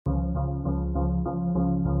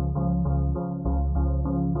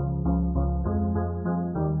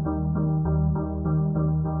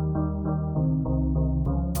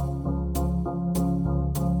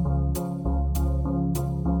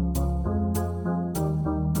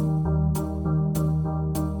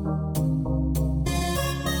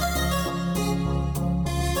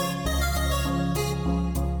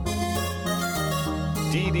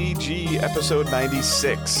RPG episode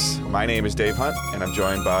 96. My name is Dave Hunt, and I'm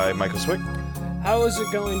joined by Michael Swick. How is it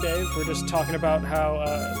going, Dave? We're just talking about how,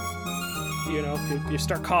 you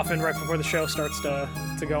start coughing right before the show starts to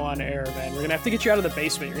go on air, man. We're going to have to get you out of the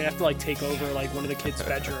basement. You're going to have to, take over, one of the kids'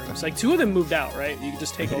 bedrooms. Two of them moved out, right? You can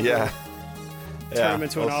just take over, turn them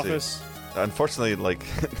into an office. Unfortunately,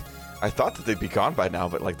 I thought that they'd be gone by now,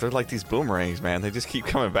 but they're like these boomerangs, man. They just keep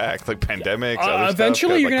coming back, pandemics.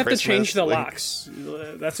 Eventually, stuff, you're gonna have Christmas, to change the locks.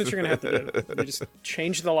 That's what you're gonna have to do. You just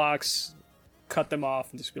change the locks, cut them off,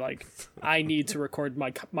 and just be like, "I need to record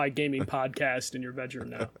my gaming podcast in your bedroom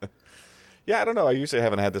now." Yeah, I don't know. I usually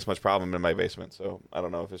haven't had this much problem in my basement, so I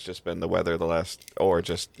don't know if it's just been the weather or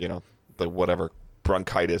just the whatever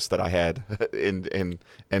bronchitis that I had in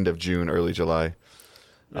end of June, early July.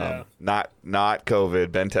 Yeah. Not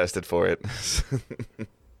COVID. Been tested for it.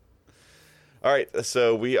 All right,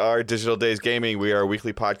 so we are Digital Days Gaming. We are a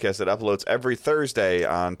weekly podcast that uploads every Thursday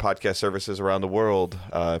on podcast services around the world.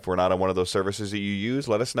 If we're not on one of those services that you use,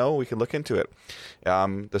 let us know. We can look into it.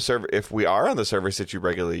 If we are on the service that you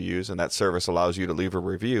regularly use, and that service allows you to leave a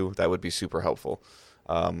review, that would be super helpful.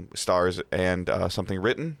 Stars and something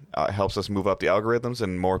written helps us move up the algorithms,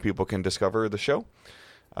 and more people can discover the show.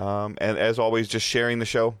 And as always, just sharing the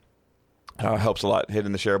show helps a lot.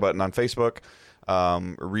 Hitting the share button on Facebook,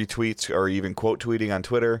 retweets, or even quote tweeting on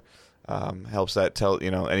Twitter helps that tell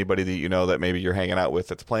anybody that that maybe you're hanging out with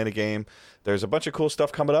that's playing a game. There's a bunch of cool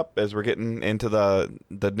stuff coming up as we're getting into the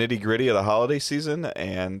nitty gritty of the holiday season,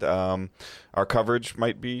 and our coverage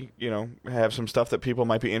might be have some stuff that people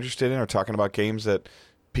might be interested in, or talking about games that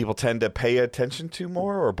people tend to pay attention to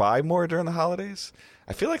more or buy more during the holidays.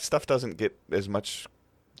 I feel like stuff doesn't get as much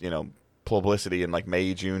publicity in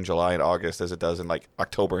May, June, July, and August as it does in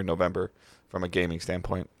October and November from a gaming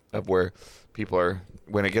standpoint, of where people are,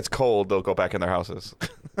 when it gets cold, they'll go back in their houses.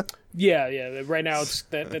 Yeah. Right now it's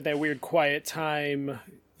that weird quiet time,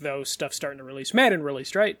 though. Stuff's starting to release. Madden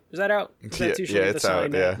released, right? Is that out? That's usually it's the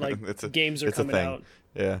sign out. that games are coming out.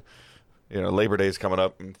 Yeah. Labor Day's coming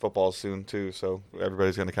up, and football's soon too, so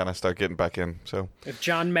everybody's going to kind of start getting back in. So if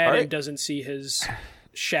John Madden doesn't see his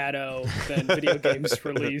shadow, then video games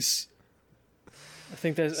release. I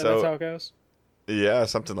think that's how it goes. Yeah,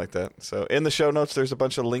 something like that. So in the show notes, there's a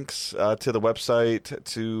bunch of links to the website,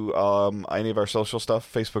 to any of our social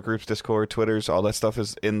stuff, Facebook groups, Discord, Twitters, all that stuff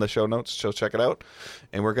is in the show notes, so check it out.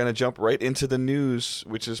 And we're going to jump right into the news,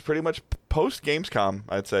 which is pretty much post-Gamescom,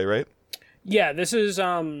 I'd say, right? Yeah, this is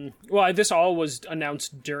this all was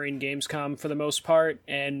announced during Gamescom for the most part,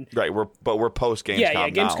 and right, we're post Gamescom. Yeah,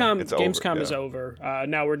 Gamescom. Now. Gamescom is over.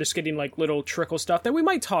 Now we're just getting little trickle stuff that we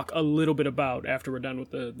might talk a little bit about after we're done with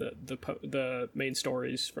the main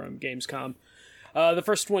stories from Gamescom. The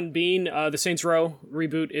first one being the Saints Row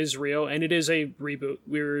reboot is real, and it is a reboot.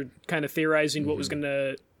 We were kind of theorizing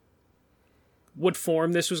what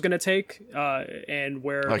form this was gonna take, and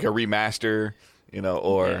where a remaster.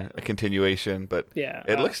 Or a continuation, but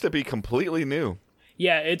it looks to be completely new.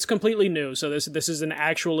 Yeah, it's completely new. So this is an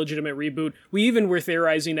actual legitimate reboot. We even were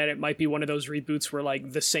theorizing that it might be one of those reboots where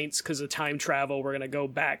the Saints, because of time travel, we're going to go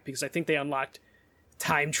back, because I think they unlocked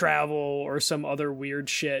time travel or some other weird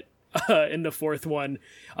shit in the fourth one.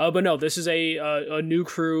 But no, this is a new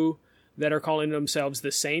crew that are calling themselves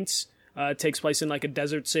the Saints. It takes place in a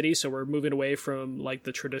desert city, so we're moving away from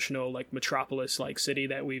the traditional metropolis city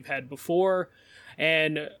that we've had before.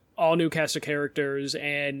 And all new cast of characters,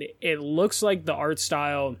 and it looks like the art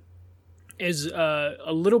style is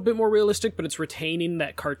a little bit more realistic, but it's retaining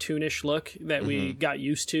that cartoonish look that we got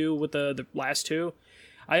used to with the last two.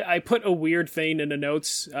 I put a weird thing in the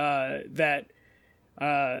notes that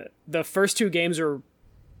the first two games are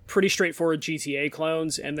pretty straightforward GTA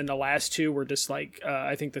clones, and then the last two were just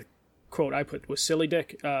I think the quote I put was silly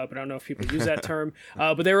dick, but I don't know if people use that term.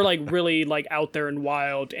 But they were really out there and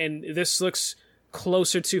wild, and this looks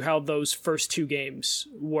closer to how those first two games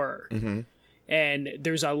were. And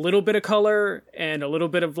there's a little bit of color and a little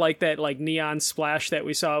bit of that neon splash that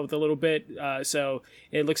we saw with a little bit. So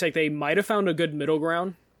it looks like they might have found a good middle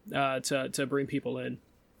ground to bring people in.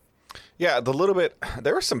 Yeah,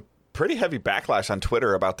 there was some pretty heavy backlash on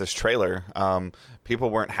Twitter about this trailer. People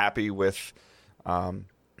weren't happy with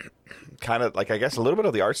kind of I guess a little bit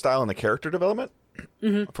of the art style and the character development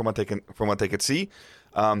from what they could see.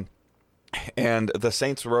 And the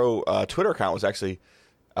Saints Row Twitter account was actually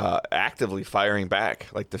actively firing back,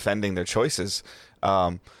 defending their choices.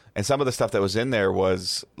 And some of the stuff that was in there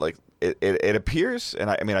was it appears, and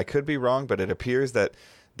I could be wrong, but it appears that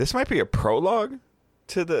this might be a prologue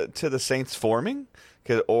to the Saints forming,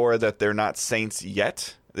 or that they're not Saints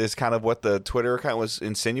yet, is kind of what the Twitter account was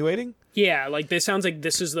insinuating. Yeah, like this sounds like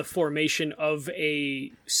this is the formation of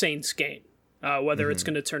a Saints game. Whether it's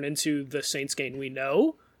going to turn into the Saints game we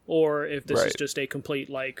know, or if this is just a complete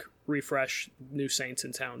like refresh, new Saints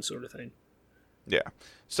in town sort of thing. Yeah.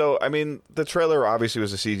 So I mean, the trailer obviously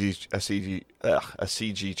was a CG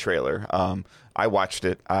trailer. I watched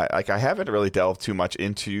it. I haven't really delved too much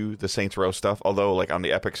into the Saints Row stuff. Although, like on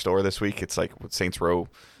the Epic Store this week, it's like Saints Row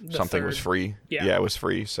something was free. Yeah, it was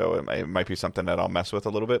free. So it might be something that I'll mess with a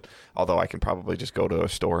little bit. Although I can probably just go to a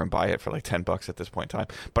store and buy it for like $10 at this point in time.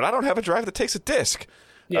 But I don't have a drive that takes a disc.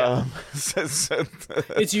 Yeah,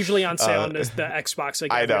 it's usually on sale on the Xbox.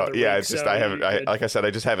 Like I know, yeah. week, It's just so I haven't. Like I said, I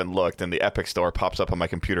just haven't looked, and the Epic Store pops up on my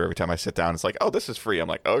computer every time I sit down. It's like, oh, this is free. I'm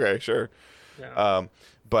like, okay, sure. Yeah.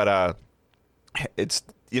 But it's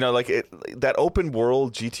like that open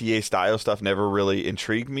world GTA style stuff never really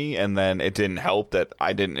intrigued me, and then it didn't help that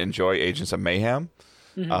I didn't enjoy Agents of Mayhem.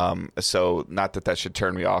 So not that should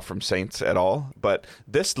turn me off from Saints at all, but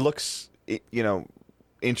this looks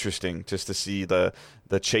interesting just to see the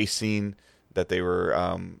chase scene that they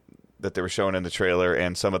were showing in the trailer,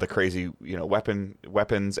 and some of the crazy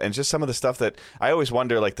weapons, and just some of the stuff that I always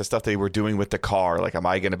wonder, like the stuff they were doing with the car. Like, am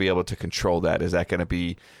I going to be able to control that? Is that going to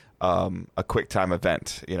be a quick time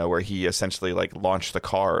event? Where he essentially like launched the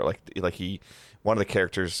car, like one of the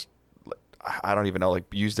characters, I don't even know, like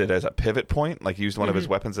used it as a pivot point, like used one of his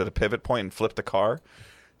weapons at a pivot point and flipped the car.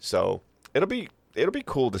 So it'll be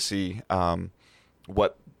cool to see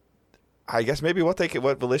what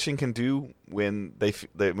Volition can do when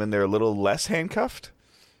when they're a little less handcuffed.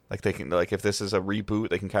 Like they can, like if this is a reboot,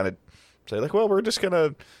 they can kind of say like, well, we're just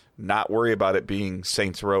gonna not worry about it being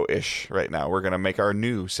Saints Row-ish right now. We're gonna make our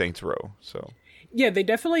new Saints Row. So yeah, they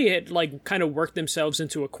definitely had like kind of worked themselves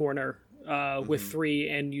into a corner with 3,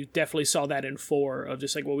 and you definitely saw that in 4 of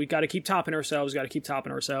just like, well, we got to keep topping ourselves,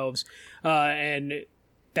 and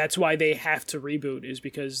that's why they have to reboot, is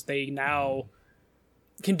because they now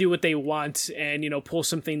can do what they want and pull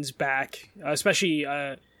some things back, especially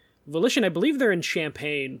Volition. I believe they're in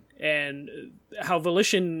Champaign, and how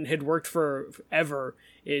Volition had worked forever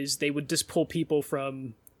is they would just pull people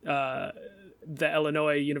from the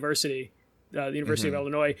Illinois University, the University of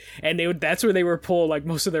Illinois, and that's where they were pull like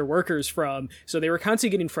most of their workers from. So they were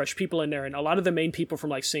constantly getting fresh people in there, and a lot of the main people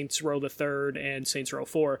from like Saints Row the Third and Saints Row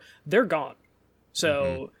 4, they're gone.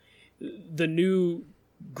 So the new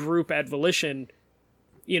group at Volition,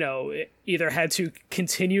 either had to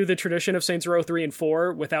continue the tradition of Saints Row 3 and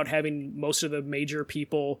 4 without having most of the major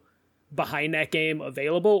people behind that game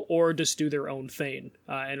available, or just do their own thing.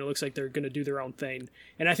 And it looks like they're going to do their own thing.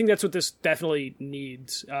 And I think that's what this definitely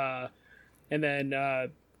needs. And then,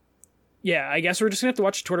 I guess we're just going to have to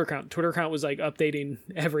watch Twitter account. Twitter account was like updating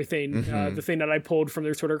everything. The thing that I pulled from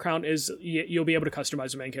their Twitter account is you'll be able to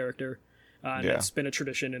customize the main character. And that's been a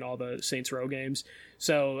tradition in all the Saints Row games.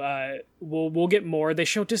 So we'll get more. They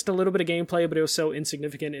showed just a little bit of gameplay, but it was so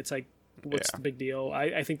insignificant. It's like, what's the big deal?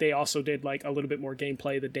 I think they also did like a little bit more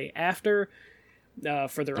gameplay the day after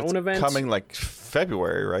for their own event. Coming like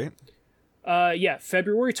February, right?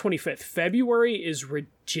 February 25th. February is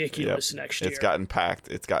ridiculous next year. It's gotten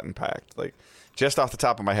packed. Like, just off the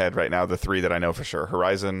top of my head right now, the 3 that I know for sure: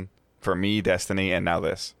 Horizon, for me, Destiny, and now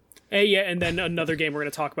this. And then another game we're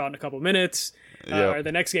going to talk about in a couple of minutes. Or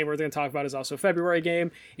the next game we're going to talk about is also a February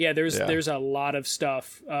game. Yeah, there's a lot of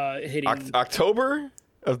stuff hitting. October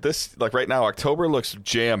of this, like right now, October looks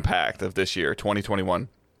jam-packed of this year, 2021.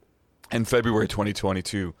 And February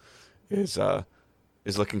 2022 is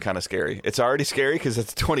looking kind of scary. It's already scary because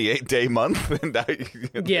it's a 28-day month.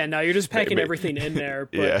 And now you're just packing everything in there.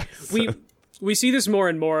 But we see this more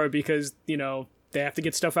and more because, they have to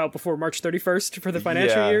get stuff out before March 31st for the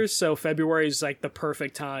financial years, so February is like the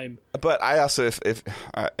perfect time. But I also, if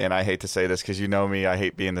and I hate to say this because you know me, I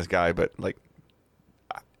hate being this guy, but like,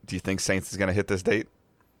 do you think Saints is going to hit this date?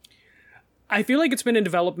 I feel like it's been in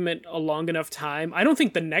development a long enough time. I don't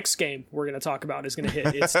think the next game we're going to talk about is going to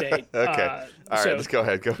hit its date. Okay. All right, let's go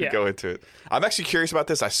ahead. Go into it. I'm actually curious about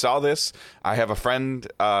this. I saw this. I have a friend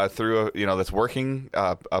that's working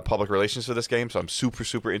public relations for this game, so I'm super,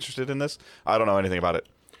 super interested in this. I don't know anything about it.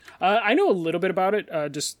 I know a little bit about it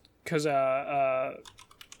just because of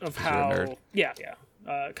how... Yeah.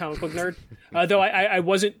 Comic book nerd. Though I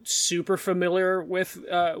wasn't super familiar with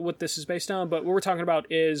what this is based on, but what we're talking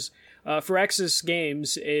about is... Firaxis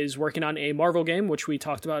Games is working on a Marvel game, which we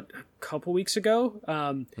talked about a couple weeks ago.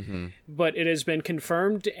 But it has been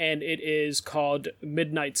confirmed, and it is called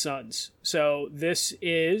Midnight Suns. So this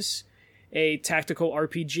is a tactical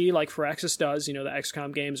RPG like Firaxis does. The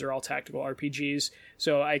XCOM games are all tactical RPGs.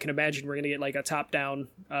 So I can imagine we're going to get like a top-down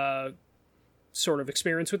sort of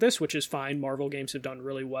experience with this, which is fine. Marvel games have done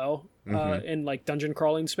really well in like dungeon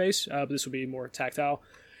crawling space, but this will be more tactile.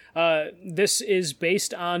 This is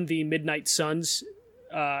based on the Midnight Suns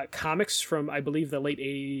comics from, I believe, the late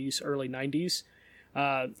 80s, early 90s.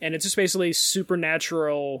 And it's just basically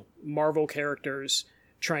supernatural Marvel characters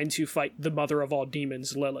trying to fight the mother of all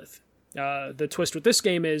demons, Lilith. The twist with this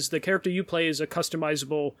game is the character you play is a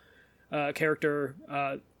customizable character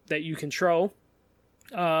that you control.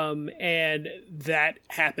 And that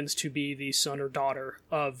happens to be the son or daughter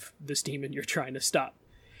of this demon you're trying to stop.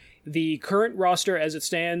 The current roster as it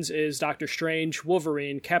stands is Doctor Strange,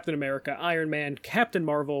 Wolverine, Captain America, Iron Man, Captain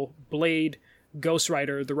Marvel, Blade, Ghost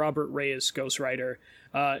Rider, the Robert Reyes Ghost Rider,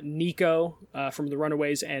 Nico from the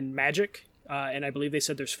Runaways, and Magic. And I believe they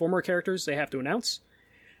said there's 4 more characters they have to announce.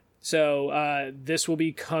 So this will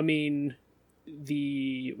be coming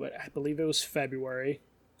I believe it was February.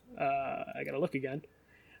 I gotta look again.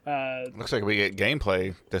 Looks like we get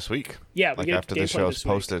gameplay this week. Yeah, like after the show's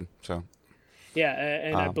posted. So yeah,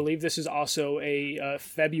 and I believe this is also a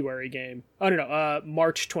February game. Oh no,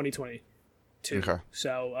 March 2022. Okay.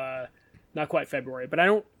 So not quite February, but I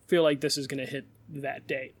don't feel like this is going to hit that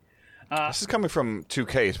date. This is coming from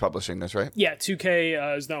 2K is publishing this, right? Yeah,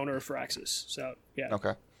 2K is the owner of Firaxis. So yeah.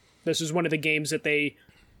 Okay. This is one of the games that they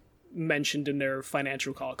mentioned in their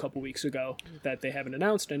financial call a couple weeks ago that they haven't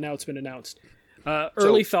announced, and now it's been announced.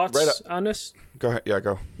 Early thoughts on this? Go ahead. Yeah,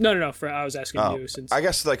 go. No. I was asking you. Since I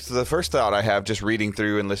guess like the first thought I have just reading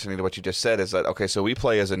through and listening to what you just said is that, okay, so we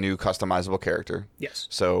play as a new customizable character. Yes.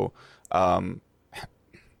 So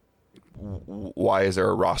why is there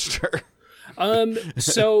a roster?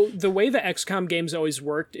 So the way the XCOM games always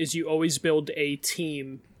worked is you always build a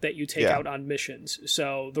team that you take out on missions.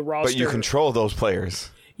 So the roster... But you control those players.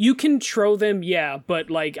 You control them, yeah, but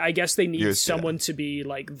like I guess they need someone to be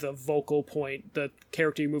like the vocal point, the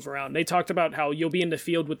character you move around. They talked about how you'll be in the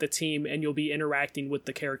field with the team and you'll be interacting with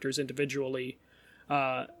the characters individually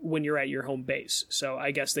when you're at your home base. So I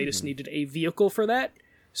guess they just needed a vehicle for that,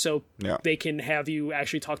 so they can have you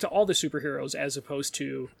actually talk to all the superheroes as opposed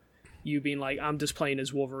to you being like, I'm just playing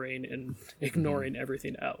as Wolverine and ignoring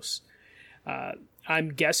everything else.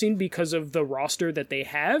 I'm guessing because of the roster that they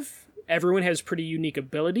have, everyone has pretty unique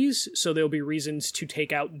abilities, so there'll be reasons to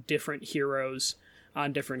take out different heroes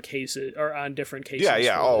on different cases.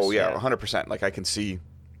 Yeah. Oh, yeah, 100%. Like, I can see,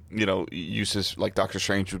 uses like Doctor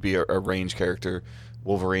Strange would be a range character.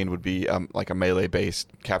 Wolverine would be like a melee-based.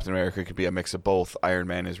 Captain America could be a mix of both. Iron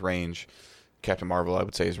Man is range. Captain Marvel, I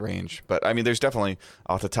would say, is range. But, I mean, there's definitely,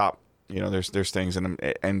 off the top, there's things in them.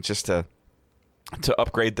 And just to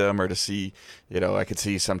upgrade them or to see, I could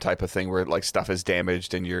see some type of thing where like stuff is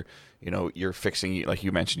damaged and you're fixing, like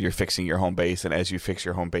you mentioned, you're fixing your home base, and as you fix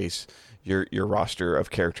your home base, your roster of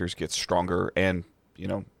characters gets stronger and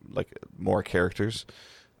like more characters.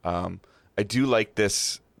 I do like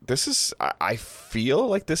this. I feel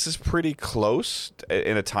like this is pretty close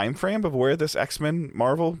in a time frame of where this X-Men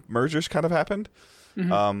Marvel mergers kind of happened.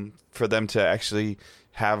 For them to actually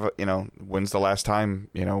have, when's the last time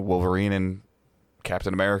Wolverine and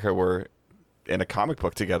Captain America were in a comic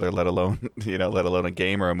book together, let alone a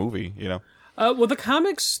game or a movie, Well, the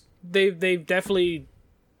comics, they've definitely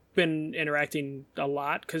been interacting a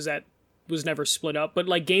lot because that was never split up. But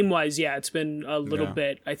like game wise, yeah, it's been a little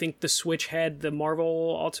bit. I think the Switch had the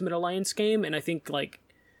Marvel Ultimate Alliance game, and I think like.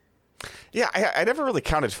 Yeah, I never really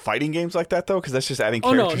counted fighting games like that though, because that's just adding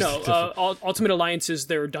characters. No. Ultimate Alliance is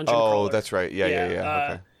their dungeon crawler. Oh, that's right. Yeah.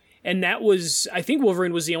 Okay. And that was, I think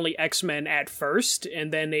Wolverine was the only X-Men at first,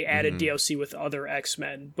 and then they added DLC with other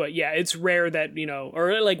X-Men. But yeah, it's rare that,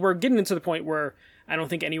 or like we're getting into the point where I don't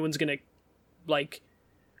think anyone's going to, like,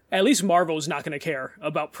 at least Marvel's not going to care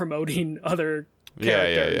about promoting other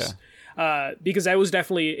characters. Yeah. Because that was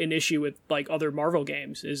definitely an issue with, like, other Marvel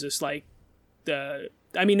games, is just like,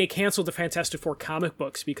 they canceled the Fantastic Four comic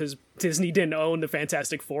books because Disney didn't own the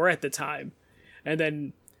Fantastic Four at the time. And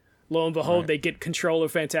then lo and behold, they get control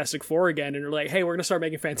of Fantastic Four again, and they're like, hey, we're going to start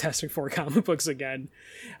making Fantastic Four comic books again.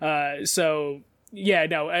 So, yeah,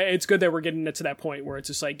 no, it's good that we're getting to that point where it's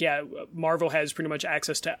just like, yeah, Marvel has pretty much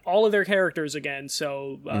access to all of their characters again,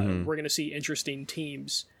 so we're going to see interesting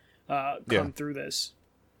teams come through this.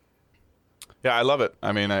 Yeah, I love it.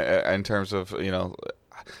 I mean, in terms of,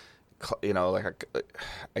 like,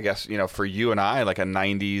 I guess, for you and I, like a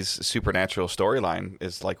 90s supernatural storyline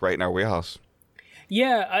is like right in our wheelhouse.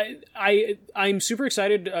 Yeah, I'm super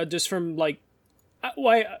excited just from like,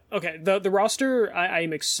 the roster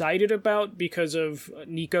I'm excited about because of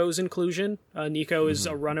Nico's inclusion. Nico is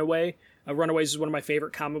a Runaway. Runaways is one of my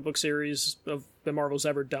favorite comic book series of the Marvel's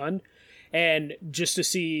ever done, and just to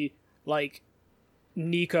see like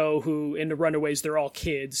Nico, who in the Runaways, they're all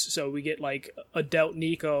kids. So we get like adult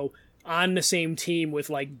Nico on the same team with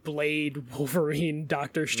like Blade, Wolverine,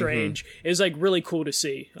 Doctor Strange. Is like really cool to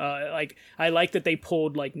see. Like I like that they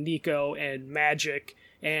pulled like Nico and Magic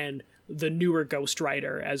and the newer Ghost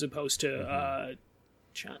Rider as opposed to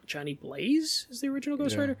Johnny Blaze is the original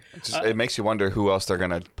Ghost Rider. It makes you wonder who else they're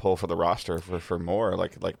going to pull for the roster for more.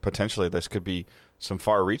 Like potentially this could be some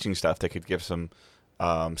far-reaching stuff that could give some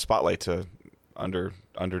spotlight to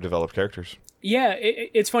underdeveloped characters. Yeah,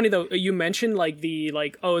 it's funny though. You mentioned like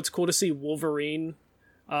it's cool to see Wolverine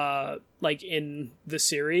like in the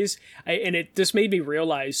series, and this made me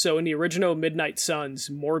realize. So in the original Midnight Suns,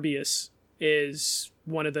 Morbius is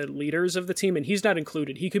one of the leaders of the team, and he's not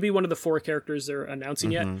included. He could be one of the 4 characters they're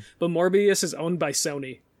announcing yet, but Morbius is owned by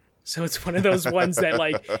Sony. So it's one of those ones that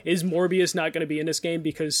like, is Morbius not going to be in this game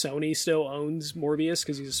because Sony still owns Morbius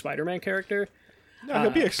because he's a Spider-Man character? No, he'll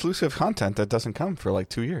be exclusive content that doesn't come for like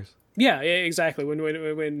 2 years. Yeah, exactly. When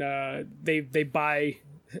they buy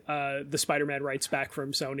the Spider-Man rights back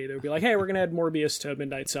from Sony, they'll be like, hey, we're going to add Morbius to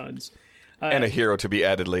Midnight Suns. And a hero to be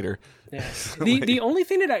added later. Yeah. The only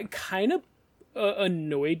thing that kind of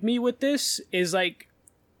annoyed me with this is like,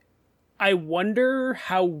 I wonder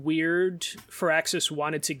how weird Firaxis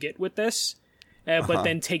wanted to get with this, but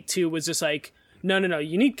then Take-Two was just like, no,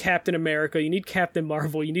 you need Captain America, you need Captain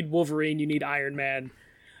Marvel, you need Wolverine, you need Iron Man.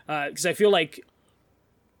 Because I feel like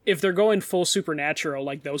if they're going full supernatural,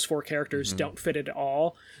 like those 4 characters don't fit it at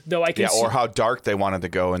all. Though I can or how dark they wanted to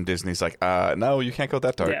go, and Disney's like, no, you can't go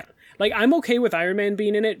that dark. Yeah. Like, I'm okay with Iron Man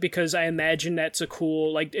being in it because I imagine that's a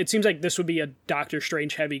cool... Like, it seems like this would be a Doctor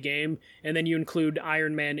Strange-heavy game, and then you include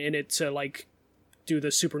Iron Man in it to, like, do the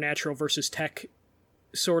supernatural versus tech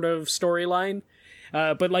sort of storyline.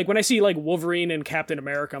 But, like, when I see, like, Wolverine and Captain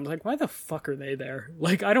America, I'm like, why the fuck are they there?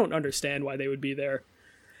 Like, I don't understand why they would be there.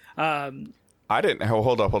 I didn't...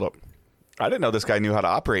 Hold up. I didn't know this guy knew how to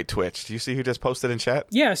operate Twitch. Do you see who just posted in chat?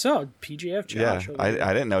 Yeah, I saw PGF Josh. Yeah,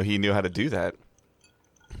 I didn't know he knew how to do that.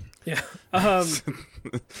 Yeah.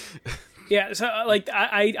 Yeah, so like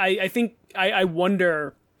I think I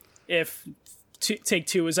wonder if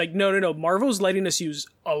Take-Two is like, no, Marvel's letting us use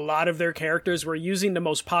a lot of their characters. We're using the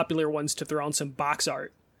most popular ones to throw on some box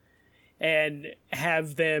art and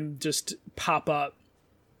have them just pop up.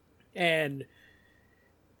 And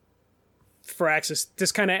Firaxis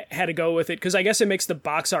just kind of had to go with it because I guess it makes the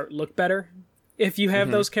box art look better if you have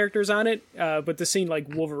those characters on it. But to see like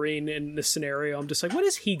Wolverine in this scenario, I'm just like, what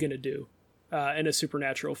is he gonna do in a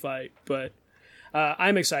supernatural fight? But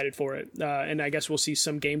I'm excited for it, and I guess we'll see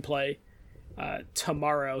some gameplay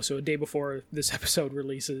tomorrow. So a day before this episode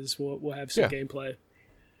releases, we'll have some gameplay.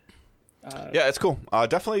 Yeah, it's cool.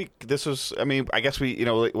 Definitely, this was. I mean, I guess we,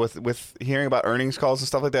 with hearing about earnings calls and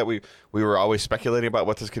stuff like that, we were always speculating about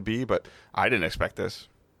what this could be, but I didn't expect this.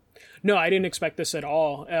 No, I didn't expect this at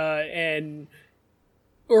all,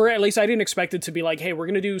 or at least I didn't expect it to be like, hey, we're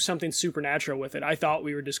going to do something supernatural with it. I thought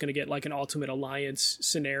we were just going to get like an Ultimate Alliance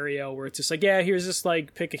scenario where it's just like, yeah, here's this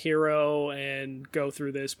like pick a hero and go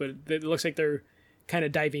through this. But it looks like they're kind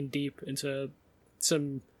of diving deep into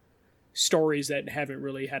some stories that haven't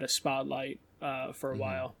really had a spotlight for a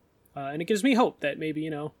while. And it gives me hope that maybe,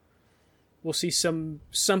 we'll see some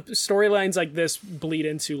storylines like this bleed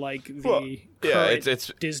into like the current it's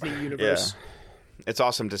Disney universe. Yeah. It's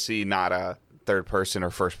awesome to see not a third person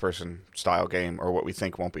or first person style game, or what we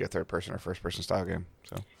think won't be a third person or first person style game.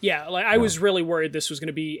 So yeah, like I was really worried this was going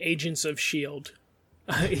to be Agents of S.H.I.E.L.D.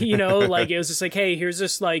 Like it was just like, hey, here's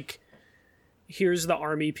the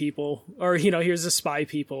army people, or here's the spy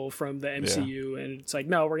people from the MCU, and it's like,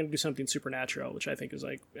 no, we're going to do something supernatural, which I think is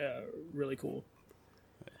like really cool.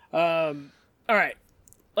 All right,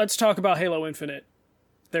 let's talk about Halo Infinite.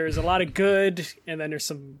 There's a lot of good, and then there's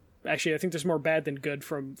some. Actually, I think there's more bad than good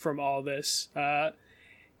from all this.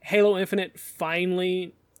 Halo Infinite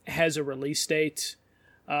finally has a release date,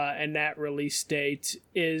 and that release date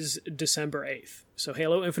is December 8th. So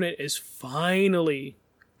Halo Infinite is finally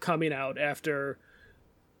coming out after,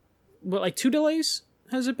 like 2 delays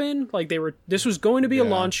has it been? Like this was going to be a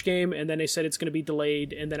launch game, and then they said it's going to be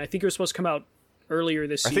delayed, and then I think it was supposed to come out earlier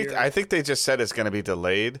this year. I think they just said it's going to be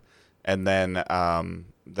delayed, and then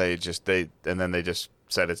they just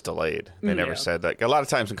said it's delayed. They never said that. A lot of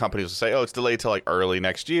times when companies will say, "Oh, it's delayed till like early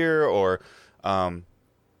next year," or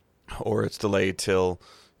it's delayed till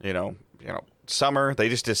summer. They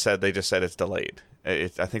just said it's delayed. I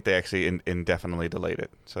think they actually indefinitely delayed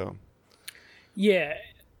it. So yeah,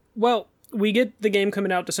 well, we get the game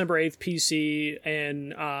coming out December 8th, PC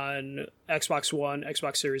and on Xbox One,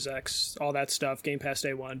 Xbox Series X, all that stuff, Game Pass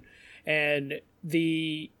Day 1. And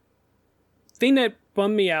the thing that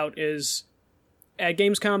bummed me out is at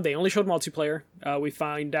Gamescom, they only showed multiplayer. We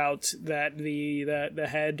find out that the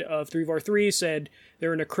head of 343 said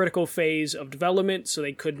they're in a critical phase of development, so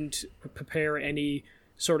they couldn't prepare any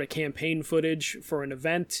sort of campaign footage for an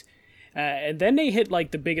event. And then they hit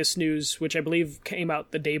like the biggest news, which I believe came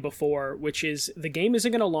out the day before, which is the game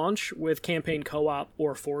isn't going to launch with campaign co-op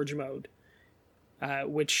or Forge mode,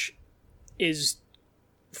 which is...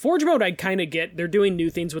 Forge mode I kind of get. They're doing new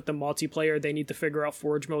things with the multiplayer. They need to figure out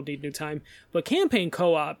Forge mode, need new time. But campaign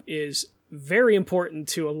co-op is very important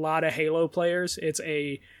to a lot of Halo players. It's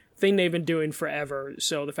a thing they've been doing forever.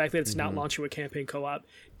 So the fact that it's not launching with campaign co-op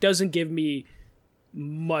doesn't give me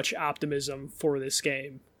much optimism for this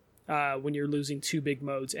game when you're losing two big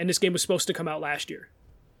modes. And this game was supposed to come out last year.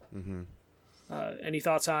 Any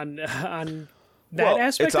thoughts on that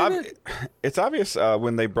aspect of it? It's obvious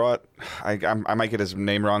when they brought, I might get his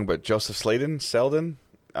name wrong, but Joseph Selden.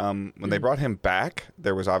 When they brought him back,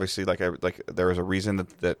 there was obviously there was a reason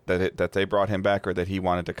that they brought him back, or that he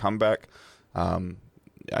wanted to come back.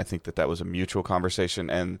 I think that was a mutual conversation,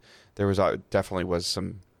 and there was definitely was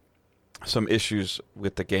some issues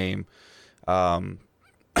with the game.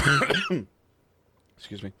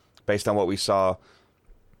 Excuse me. Based on what we saw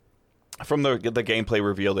from the gameplay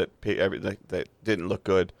reveal, that didn't look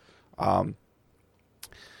good.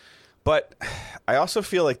 But I also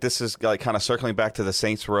feel like this is like kind of circling back to the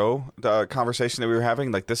Saints Row conversation that we were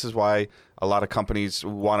having. Like, this is why a lot of companies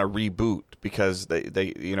want to reboot, because they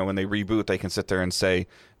when they reboot, they can sit there and say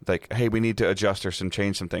like, hey, we need to adjust or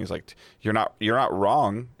change some things. Like, you're not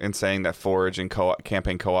wrong in saying that Forge and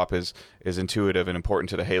campaign co-op is intuitive and important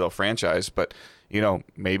to the Halo franchise, but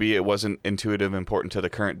maybe it wasn't intuitive and important to the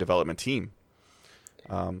current development team.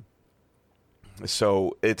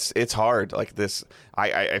 So it's hard. Like this, I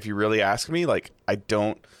if you really ask me, like, I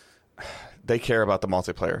don't. They care about the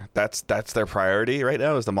multiplayer. That's their priority right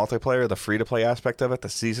now, is the multiplayer, the free to play aspect of it, the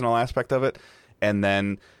seasonal aspect of it, and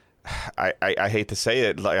then I hate to say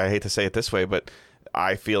it, like I hate to say it this way, but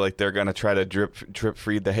I feel like they're gonna try to drip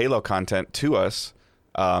feed the Halo content to us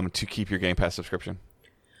to keep your Game Pass subscription.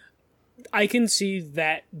 I can see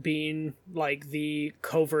that being like the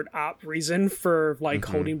covert op reason for like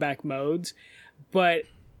holding back modes. But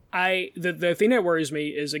the thing that worries me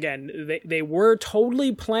is, again, they were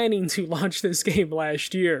totally planning to launch this game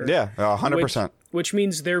last year. Yeah, 100%. Which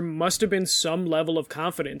means there must have been some level of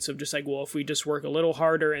confidence of just like, well, if we just work a little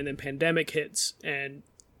harder and then pandemic hits and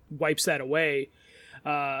wipes that away,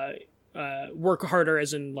 work harder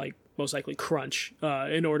as in like most likely crunch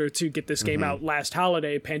in order to get this game out last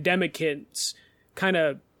holiday. Pandemic hits kind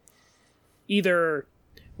of either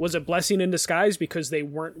was a blessing in disguise because they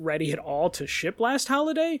weren't ready at all to ship last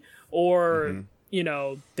holiday, or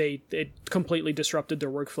it completely disrupted their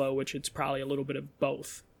workflow, which it's probably a little bit of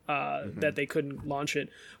both, that they couldn't launch it.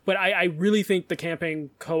 But I really think the campaign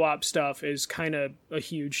co-op stuff is kind of a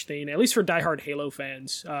huge thing, at least for diehard Halo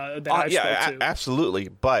fans that I've spoken to. Absolutely.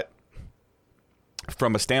 But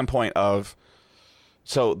from a standpoint of,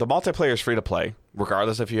 so the multiplayer is free to play,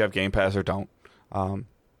 regardless if you have Game Pass or don't.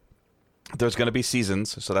 There's going to be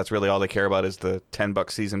seasons, so that's really all they care about, is the $10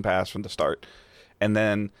 season pass from the start. And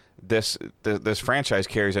then this franchise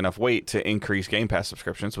carries enough weight to increase Game Pass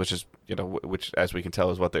subscriptions, which is, which as we can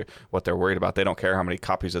tell is what they're worried about. They don't care how many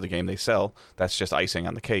copies of the game they sell. That's just icing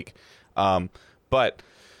on the cake. But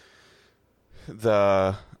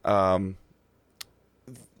the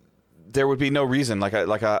there would be no reason, like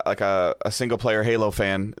a single player Halo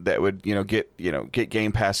fan that would get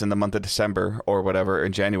Game Pass in the month of December or whatever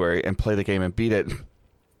in January and play the game and beat it,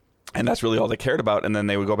 and that's really all they cared about, and then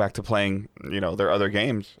they would go back to playing their other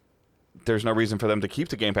games. There's no reason for them to keep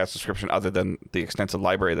the Game Pass subscription other than the extensive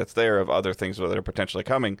library that's there of other things that are potentially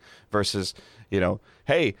coming, versus,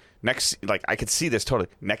 hey, I could see this totally.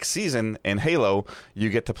 Next season in Halo, you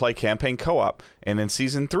get to play campaign co-op, and in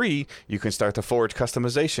Season 3, you can start the Forge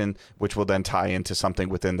customization, which will then tie into something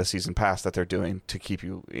within the Season Pass that they're doing to keep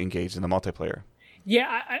you engaged in the multiplayer.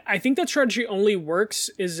 Yeah, I think that strategy only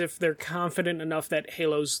works is if they're confident enough that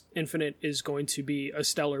Halo's Infinite is going to be a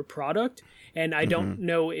stellar product. And I don't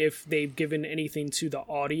know if they've given anything to the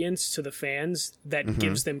audience, to the fans, that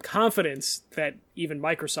gives them confidence that even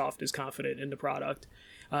Microsoft is confident in the product.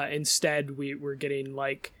 Instead, we're getting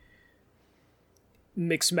like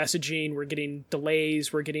mixed messaging, we're getting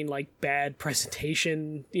delays, we're getting like bad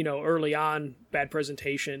presentation, early on, bad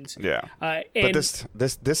presentations. Yeah. But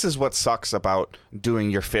this is what sucks about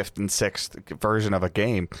doing your 5th and 6th version of a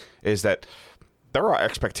game, is that there are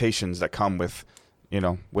expectations that come with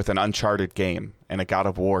an Uncharted game and a God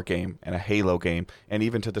of War game and a Halo game, and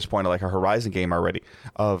even to this point, like a Horizon game already,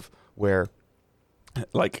 of where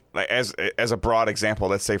like as a broad example,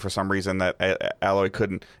 let's say for some reason that Aloy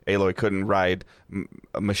couldn't ride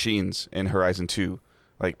machines in Horizon 2.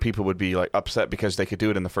 Like, people would be like upset because they could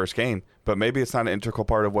do it in the first game, but maybe it's not an integral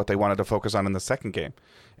part of what they wanted to focus on in the second game.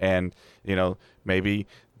 And, you know, maybe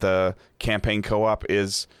the campaign co-op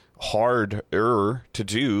is harder to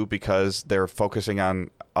do because they're focusing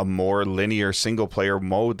on a more linear single player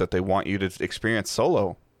mode that they want you to experience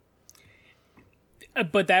solo.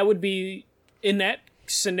 But that would be, in that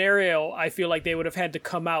scenario, I feel like they would have had to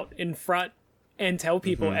come out in front and tell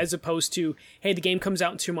people, as opposed to, hey, the game comes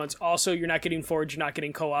out in 2 months. Also, you're not getting Forge, you're not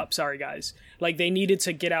getting co-op. Sorry, guys. Like, they needed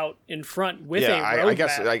to get out in front with a roadmap. I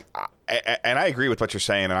guess, like, and I agree with what you're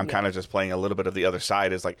saying, and I'm kind of just playing a little bit of the other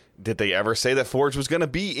side. Is like, did they ever say that Forge was going to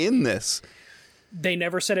be in this? They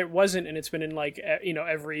never said it wasn't, and it's been in, like, you know,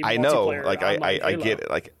 every I know, multiplayer like, I get it,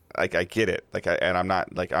 like I get it, like, and I'm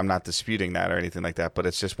not disputing that or anything like that, but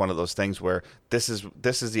it's just one of those things where this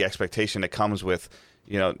is the expectation that comes with,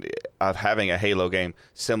 you know, of having a Halo game,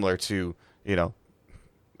 similar to, you know,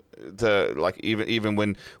 the, like, even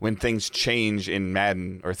when things change in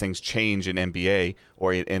Madden or things change in NBA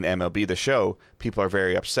or in MLB The Show, people are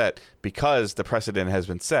very upset because the precedent has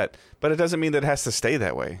been set, but it doesn't mean that it has to stay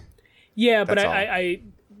that way. Yeah, but I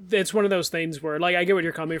it's one of those things where, like, I get where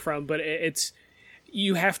you're coming from, but it's,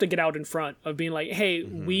 you have to get out in front of being like, hey,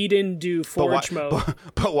 we didn't do Forge mode.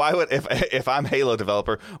 But why would, if I'm Halo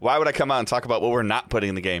developer, why would I come out and talk about what we're not putting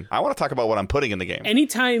in the game? I want to talk about what I'm putting in the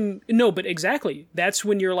game. No, but exactly. That's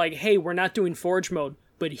when you're like, hey, we're not doing Forge mode,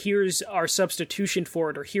 but here's our substitution for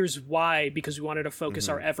it, or here's why, because we wanted to focus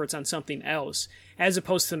our efforts on something else, as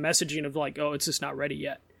opposed to the messaging of like, oh, it's just not ready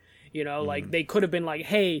yet. You know, like, they could have been like,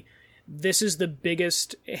 hey, this is the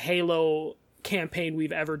biggest Halo campaign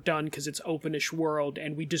we've ever done because it's openish world,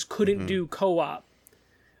 and we just couldn't do co-op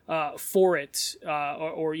for it,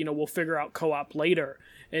 or you know, we'll figure out co-op later.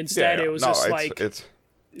 Instead, it was it's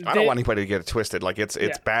I don't want anybody to get it twisted. Like, it's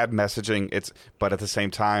bad messaging. But at the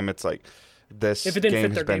same time, it's like, this if it didn't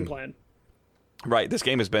fit their game plan. Right, this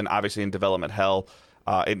game has been obviously in development hell.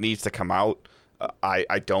 It needs to come out.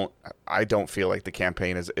 I don't feel like the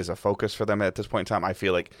campaign is a focus for them at this point in time. I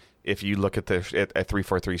feel like if you look at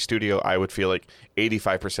 343 Studio, I would feel like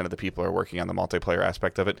 85% of the people are working on the multiplayer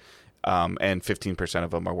aspect of it, and 15%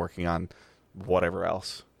 of them are working on whatever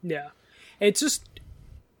else. Yeah, it's just,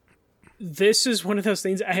 this is one of those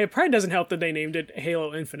things. It probably doesn't help that they named it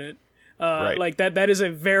Halo Infinite. Right. Like, that is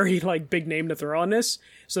a very, like, big name to throw on this.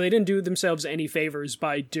 So they didn't do themselves any favors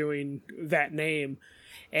by doing that name.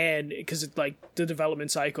 And because it's like, the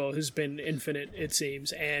development cycle has been infinite, it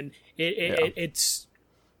seems, and it's,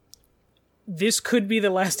 this could be the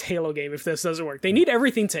last Halo game if this doesn't work. They need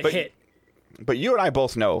everything to hit. But you and I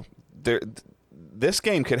both know this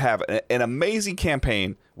game could have an amazing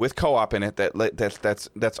campaign with co-op in it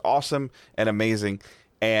that's awesome and amazing,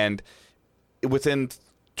 and within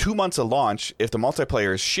 2 months of launch, if the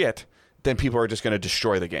multiplayer is shit, then people are just going to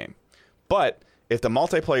destroy the game. But if the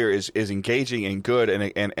multiplayer is engaging and good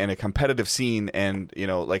and a competitive scene, and, you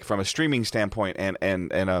know, like, from a streaming standpoint and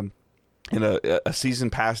in a season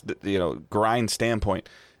pass, you know, grind standpoint,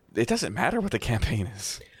 it doesn't matter what the campaign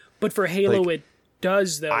is. But for Halo, like, it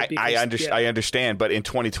does, though. I understand, but in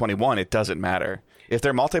 2021, it doesn't matter. If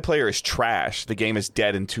their multiplayer is trash, the game is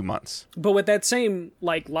dead in 2 months. But with that same,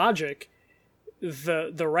 like, logic,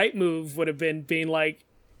 the right move would have been being like,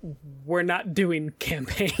 we're not doing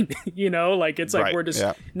campaign, you know, like, it's like, we're just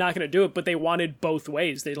not going to do it. But they wanted both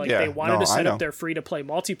ways. They wanted to set up their free to play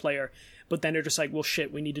multiplayer, but then they're just like, well,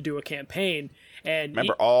 shit, we need to do a campaign. And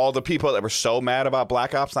remember all the people that were so mad about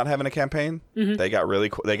Black Ops not having a campaign? They got really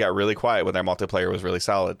quiet when their multiplayer was really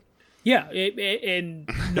solid. Yeah, and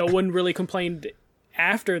no one really complained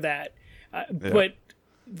after that. But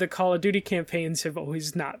the Call of Duty campaigns have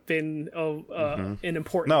always not been an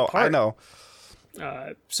important part. I know.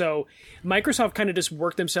 So Microsoft kind of just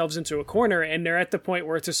worked themselves into a corner, and they're at the point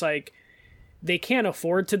where it's just like, they can't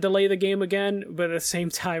afford to delay the game again, but at the same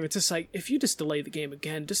time, it's just like, if you just delay the game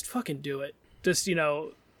again, just fucking do it. Just, you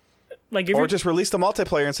know, like, if or just release the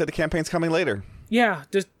multiplayer and say the campaign's coming later. Yeah,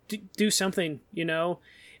 just do something, you know.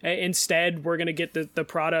 Instead, we're gonna get the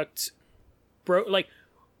product, bro. Like,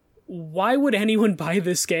 why would anyone buy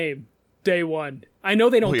this game day one? I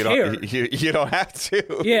know they don't care. You don't have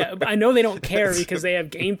to. Yeah, I know they don't care because they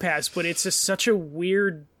have Game Pass, but it's just such a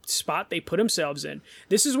weird spot they put themselves in.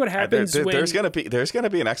 This is what happens when there's gonna be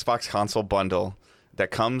an Xbox console bundle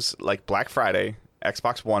that comes like Black Friday,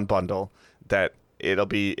 Xbox One bundle, that it'll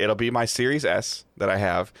be my Series S that I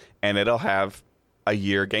have, and it'll have a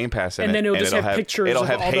year Game Pass in and it. then it'll just have pictures of all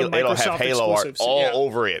the Microsoft it'll have Halo art exclusives. all Yeah.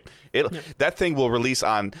 over it. That thing will release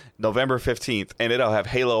on November 15th, and it'll have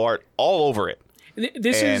Halo art all over it.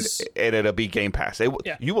 And it'll be Game Pass.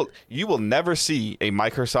 You will never see a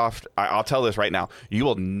Microsoft. I'll tell this right now. You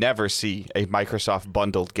will never see a Microsoft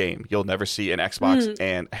bundled game. You'll never see an Xbox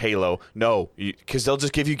and Halo. No, because they'll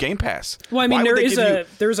just give you Game Pass. Well, I mean, there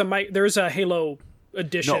is a Halo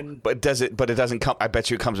edition. No, but it doesn't come. I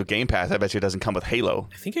bet you it comes with Game Pass. I bet you it doesn't come with Halo.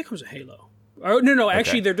 I think it comes with Halo. Oh, no.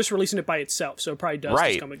 Actually, they're just releasing it by itself, so it probably does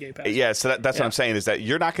just come with Game Pass. Yeah, so that's what I'm saying is that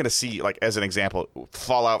you're not going to see, like, as an example,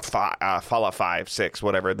 Fallout 5, 6,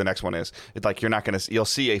 whatever the next one is. It's like you're not going to. You'll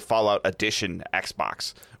see a Fallout Edition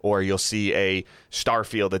Xbox, or you'll see a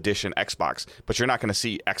Starfield Edition Xbox, but you're not going to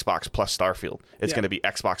see Xbox plus Starfield. It's going to be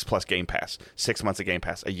Xbox plus Game Pass, 6 months of Game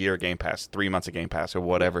Pass, a year of Game Pass, 3 months of Game Pass, or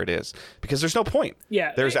whatever it is. Because there's no point.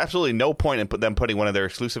 Yeah, there's absolutely no point in them putting one of their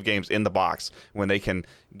exclusive games in the box when they can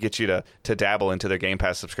get you to dabble into their Game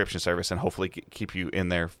Pass subscription service and hopefully keep you in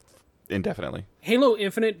there indefinitely. Halo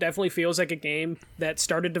Infinite definitely feels like a game that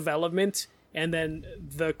started development and then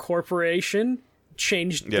the corporation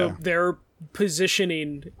changed their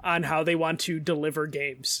positioning on how they want to deliver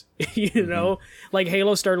games. You know, like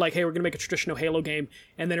Halo started like, hey, we're gonna make a traditional Halo game,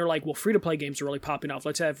 and then they're like, well, free to play games are really popping off.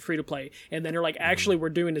 Let's have free to play, and then they're like, actually, we're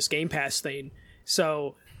doing this Game Pass thing,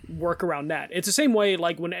 so work around that. It's the same way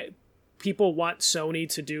like when people want Sony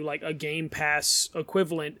to do like a Game Pass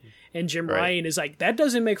equivalent, and Jim Ryan is like, that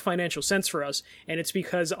doesn't make financial sense for us, and it's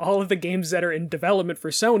because all of the games that are in development for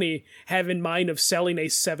Sony have in mind of selling a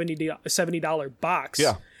 $70 box.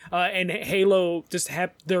 Yeah. And Halo just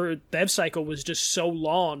their dev cycle was just so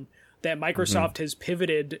long that Microsoft has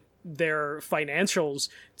pivoted their financials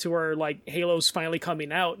to where like Halo's finally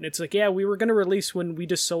coming out, and it's like, yeah, we were going to release when we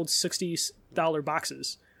just sold $60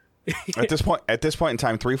 boxes. At this point in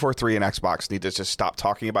time, 343 and Xbox need to just stop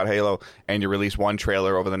talking about Halo, and you release one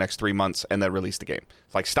trailer over the next 3 months and then release the game.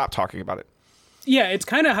 Like, stop talking about it. Yeah, it's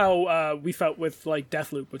kind of how we felt with like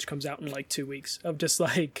Deathloop, which comes out in like 2 weeks, of just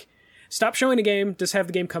like, stop showing the game, just have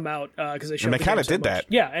the game come out, because they showed. And they kind of did that.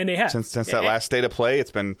 Yeah, and they have since that last state of play.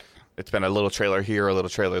 It's been a little trailer here, a little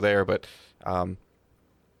trailer there, but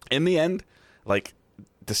in the end, like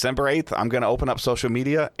December 8th, I'm going to open up social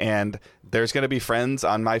media, and there's going to be friends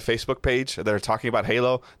on my Facebook page that are talking about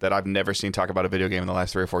Halo that I've never seen talk about a video game in the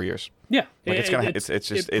last 3 or 4 years. Yeah, like it's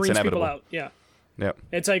inevitable. People out. Yeah. Yeah,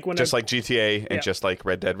 it's like when like GTA and just like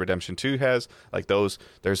Red Dead Redemption 2 has, like those.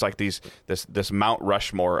 There's like this Mount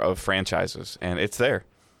Rushmore of franchises, and it's there,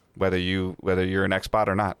 whether you're an Xbot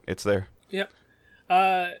or not, it's there. Yep.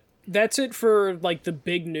 That's it for like the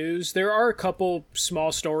big news. There are a couple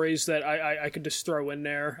small stories that I could just throw in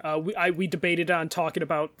there. We debated on talking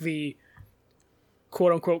about the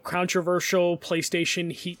quote unquote controversial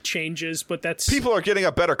PlayStation heat changes, but that's people are getting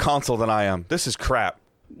a better console than I am. This is crap.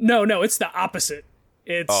 No, it's the opposite.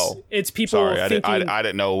 It's people thinking. I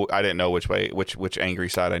didn't know which angry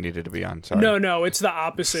side I needed to be on. Sorry. No, it's the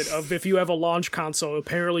opposite of if you have a launch console,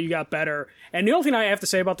 apparently you got better. And the only thing I have to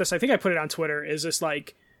say about this, I think I put it on Twitter, is this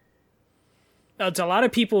like, it's a lot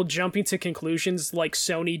of people jumping to conclusions like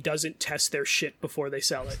Sony doesn't test their shit before they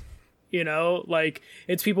sell it. You know, like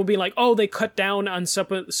it's people being like, oh, they cut down on some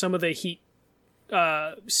of the heat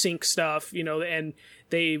sink stuff, you know, and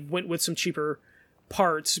they went with some cheaper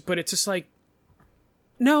parts, but it's just like,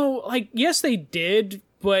 no, like, yes, they did,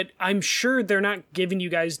 but I'm sure they're not giving you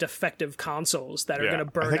guys defective consoles that are going to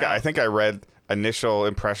burn out. I think I read initial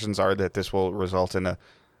impressions are that this will result in a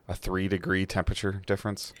 3-degree temperature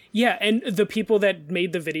difference. Yeah, and the people that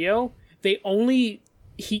made the video, they only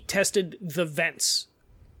heat tested the vents.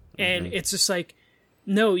 And it's just like,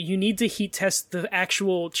 no, you need to heat test the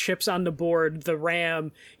actual chips on the board, the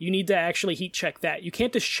RAM. You need to actually heat check that. You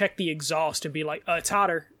can't just check the exhaust and be like, it's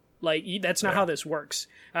hotter. Like, that's not how this works.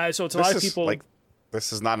 So it's a lot of people. Like,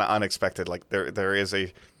 this is not an unexpected. Like, there is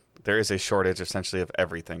a shortage essentially of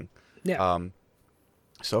everything. Yeah.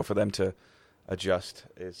 So for them to adjust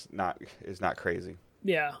is not crazy.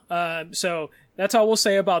 Yeah. So that's all we'll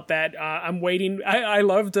say about that. I'm waiting. I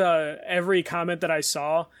loved every comment that I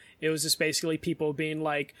saw. It was just basically people being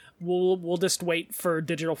like, we'll just wait for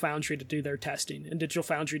Digital Foundry to do their testing. And Digital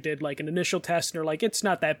Foundry did like an initial test, and they're like, it's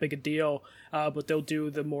not that big a deal, but they'll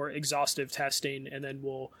do the more exhaustive testing, and then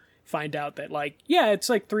we'll find out that like, yeah, it's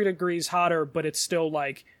like 3 degrees hotter, but it's still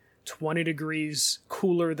like 20 degrees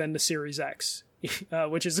cooler than the Series X,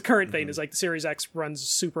 which is the current thing, is like the Series X runs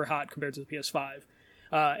super hot compared to the PS5.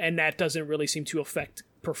 And that doesn't really seem to affect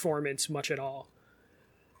performance much at all.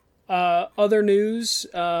 Other news,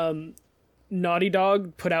 Naughty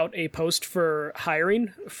Dog put out a post for hiring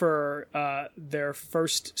for their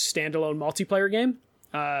first standalone multiplayer game,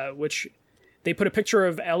 which they put a picture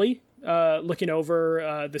of Ellie looking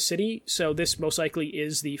over the city. So this most likely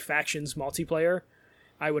is the Factions multiplayer,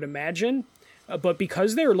 I would imagine. But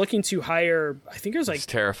because they're looking to hire, I think it was like... This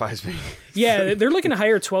terrifies me. Yeah, they're looking to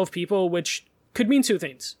hire 12 people, which could mean two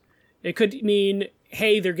things. It could mean,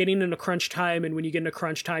 hey, they're getting in a crunch time, and when you get in a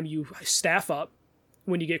crunch time, you staff up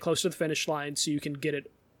when you get close to the finish line so you can get it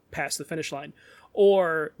past the finish line.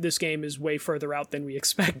 Or this game is way further out than we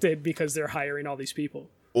expected because they're hiring all these people.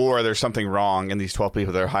 Or there's something wrong, and these 12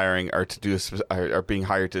 people they're hiring are are being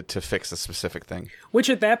hired to fix a specific thing. Which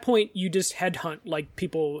at that point, you just headhunt like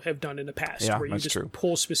people have done in the past, Yeah, where you that's just true.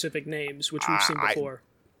 pull specific names, which we've seen before.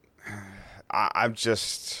 I've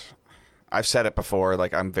said it before,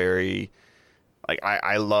 like I'm very... Like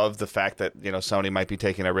I love the fact that, you know, Sony might be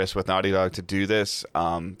taking a risk with Naughty Dog to do this.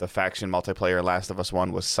 The faction multiplayer in Last of Us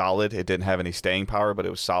 1 was solid. It didn't have any staying power, but it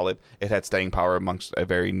was solid. It had staying power amongst a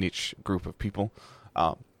very niche group of people.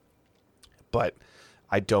 But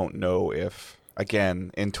I don't know if,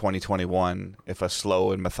 again, in 2021, if a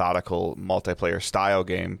slow and methodical multiplayer style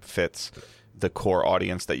game fits the core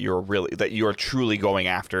audience that you're truly going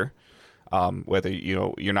after. Whether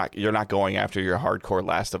you're not going after your hardcore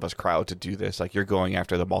Last of Us crowd to do this, like you're going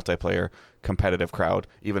after the multiplayer competitive crowd,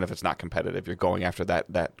 even if it's not competitive, you're going after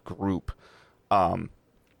that group. And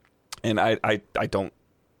I don't.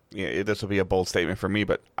 This will be a bold statement for me,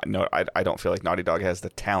 but I don't feel like Naughty Dog has the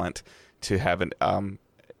talent to have an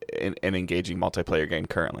engaging multiplayer game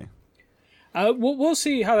currently. We'll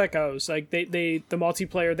see how that goes. Like the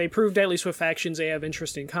multiplayer, they proved at least with Factions they have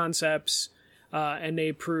interesting concepts. And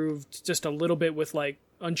they proved just a little bit with like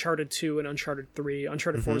Uncharted 2 and Uncharted 3.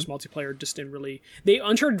 Uncharted 4's multiplayer just didn't really...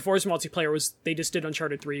 Uncharted 4's multiplayer they just did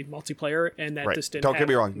Uncharted 3 multiplayer, and that just didn't... Don't get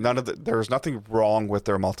me wrong. There's nothing wrong with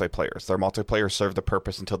their multiplayers. Their multiplayer served the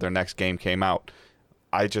purpose until their next game came out.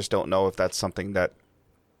 I just don't know if that's something that...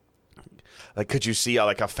 Like, could you see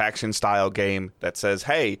a faction style game that says,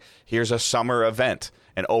 hey, here's a summer event,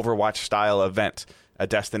 an Overwatch style event, a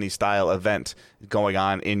Destiny style event going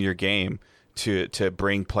on in your game to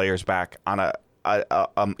bring players back on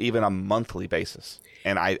even a monthly basis?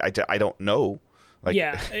 And I don't know. Like,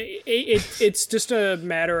 yeah, it's just a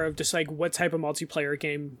matter of just like what type of multiplayer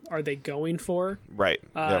game are they going for? Right.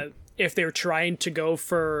 Yep. If they're trying to go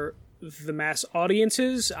for the mass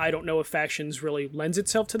audiences, I don't know if Factions really lends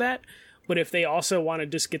itself to that. But if they also want to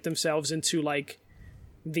just get themselves into like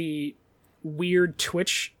the weird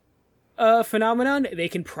Twitch phenomenon, they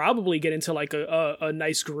can probably get into like a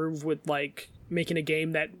nice groove with like making a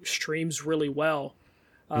game that streams really well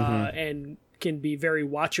and can be very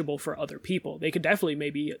watchable for other people. They could definitely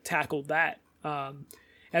maybe tackle that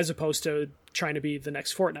as opposed to trying to be the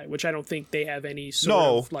next Fortnite, which I don't think they have any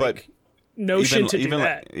sort of like notion to do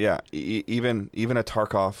that. Even a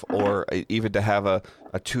Tarkov or even to have an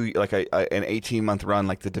 18-month run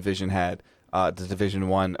like the Division had, the Division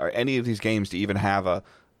 1, or any of these games to even have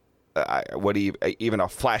even a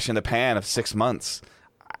flash in the pan of 6 months.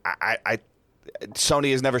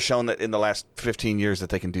 Sony has never shown that in the last 15 years that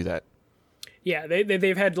they can do that. Yeah,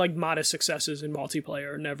 they've had like modest successes in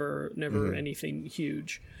multiplayer, never anything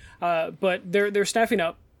huge. But they're staffing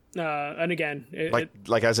up. And again,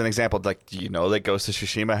 like as an example, like, do you know that Ghost of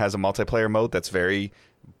Tsushima has a multiplayer mode that's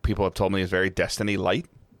people have told me is very Destiny light?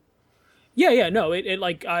 Yeah, no,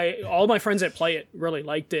 all my friends that play it really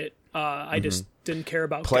liked it. I just didn't care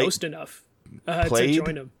about Ghost enough to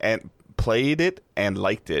join them. And played it and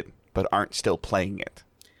liked it, but aren't still playing it.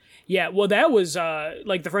 Yeah, well, that was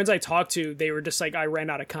like the friends I talked to, they were just like, I ran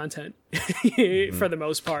out of content for the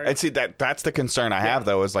most part. And see, that's the concern I have,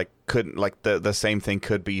 though, is like, the same thing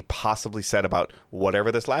could be possibly said about whatever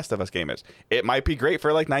this Last of Us game is. It might be great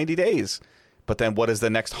for like 90 days, but then what does the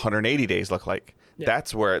next 180 days look like? Yeah.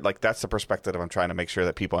 That's where, like, that's the perspective I'm trying to make sure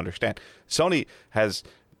that people understand. Sony has,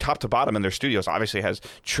 top to bottom in their studios, obviously has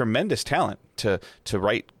tremendous talent to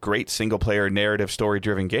write great single-player narrative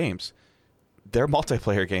story-driven games. Their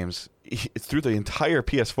multiplayer games through the entire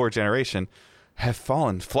PS4 generation have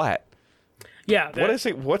fallen flat. Yeah. What is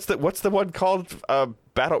it? What's the one called?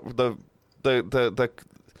 Battle the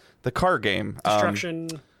car game. Destruction.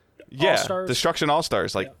 All-Stars? Destruction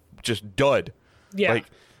All-Stars. Like just dud. Yeah. Like,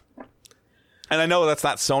 and I know that's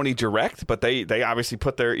not Sony direct, but they obviously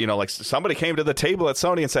put their, like somebody came to the table at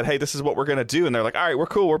Sony and said, hey, this is what we're going to do. And they're like, all right, we're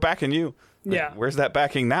cool. We're backing you. Like, yeah. Where's that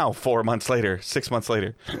backing now? 4 months later, 6 months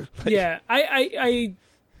later. Yeah. I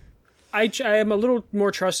am a little more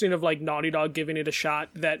trusting of like Naughty Dog giving it a shot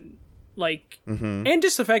that like, and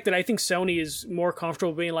just the fact that I think Sony is more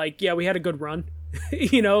comfortable being like, yeah, we had a good run,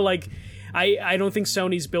 like, I don't think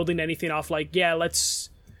Sony's building anything off like, yeah,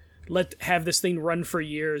 let have this thing run for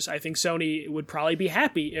years. I think Sony would probably be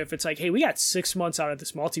happy if it's like, hey, we got 6 months out of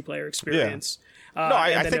this multiplayer experience. No,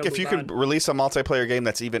 I think if you could release a multiplayer game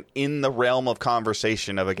that's even in the realm of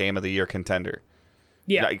conversation of a Game of the Year contender.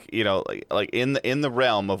 Yeah. Like, you know, like in the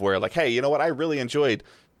realm of where, like, hey, you know what? I really enjoyed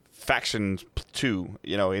Faction 2,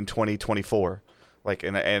 you know, in 2024. Like,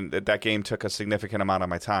 and that game took a significant amount of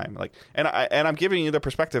my time. Like, and I'm giving you the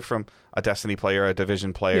perspective from a Destiny player, a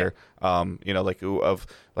Division player, you know, like, of,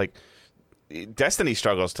 like, Destiny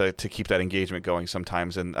struggles to keep that engagement going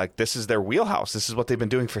sometimes, and like this is their wheelhouse. This is what they've been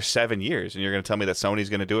doing for 7 years, and you're going to tell me that Sony's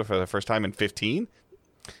going to do it for the first time in 15?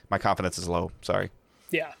 My confidence is low. Sorry.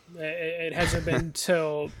 Yeah, it hasn't been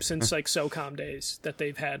since like SOCOM days that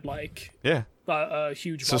they've had like a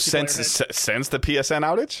huge. So since the PSN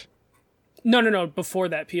outage. No. Before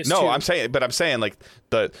that, PS2. No, I'm saying like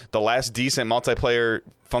the last decent multiplayer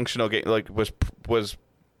functional game like was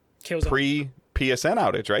Killzone. Pre PSN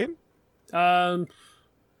outage, right?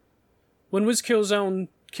 When was Killzone?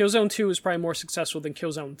 Killzone 2 was probably more successful than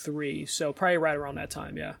Killzone 3, so probably right around that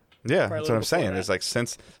time, yeah. Yeah, that's what I'm saying. It's like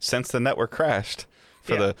since the network crashed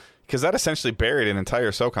because that essentially buried an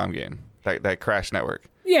entire SOCOM game. That crashed network.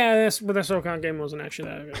 Yeah, but the SOCOM game wasn't actually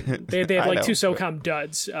that. They had like two SOCOM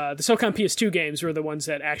duds. The SOCOM PS2 games were the ones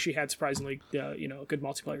that actually had surprisingly, good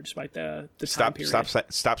multiplayer despite the time period.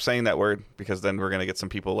 Stop saying that word, because then we're gonna get some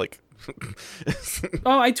people like.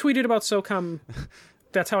 Oh, I tweeted about SOCOM.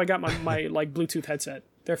 That's how I got my like Bluetooth headset.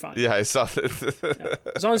 They're fine. Yeah, I saw that.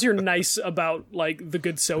 Yeah. As long as you're nice about like the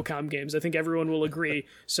good SOCOM games, I think everyone will agree.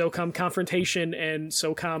 SOCOM Confrontation and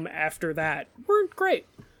SOCOM after that were great.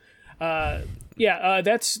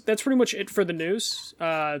 That's pretty much it for the news.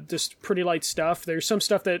 Just pretty light stuff. There's some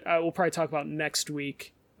stuff that I will probably talk about next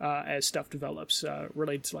week as stuff develops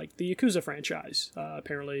related to like the Yakuza franchise.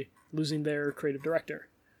 Apparently losing their creative director.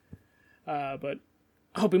 But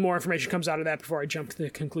hoping more information comes out of that before I jump to the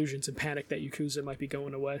conclusions and panic that Yakuza might be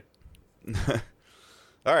going away.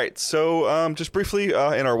 All right, so just briefly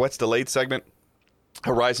in our What's Delayed segment,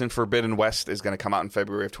 Horizon Forbidden West is going to come out in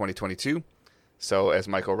February of 2022. So as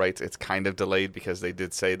Michael writes, it's kind of delayed because they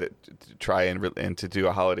did say that to try and to do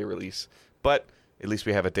a holiday release. But at least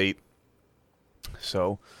we have a date.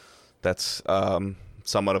 So that's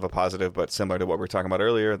somewhat of a positive, but similar to what we were talking about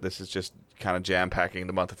earlier, this is just kind of jam-packing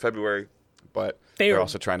the month of February. But they're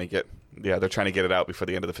also trying to get it out before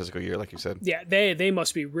the end of the fiscal year, like you said. Yeah, they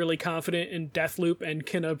must be really confident in Deathloop and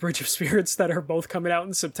Kena Bridge of Spirits that are both coming out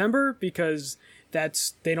in September, because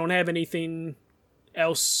they don't have anything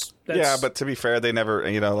else. Yeah, but to be fair, they never,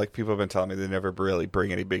 like people have been telling me, they never really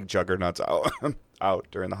bring any big juggernauts out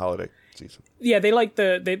during the holiday season. Yeah, they like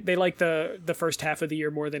the first half of the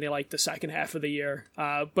year more than they like the second half of the year.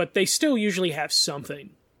 But they still usually have something.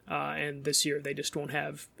 And this year they just won't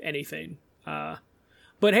have anything.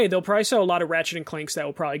 But hey, they'll probably sell a lot of Ratchet and Clanks that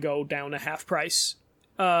will probably go down to half price.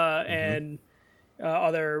 And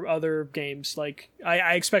other games, like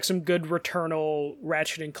I expect some good Returnal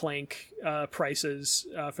Ratchet and Clank prices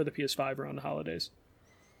for the PS5 around the holidays.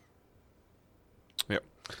 Yep.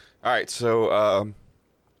 All right, so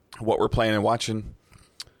what we're playing and watching.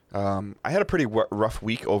 I had a pretty rough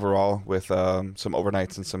week overall with some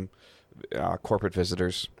overnights and some corporate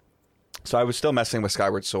visitors. So I was still messing with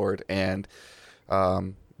Skyward Sword, and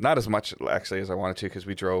not as much actually as I wanted to, because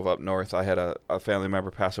we drove up north. I had a family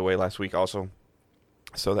member pass away last week also,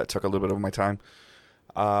 so that took a little bit of my time.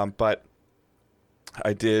 But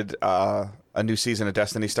I did a new season of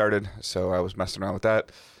Destiny started, so I was messing around with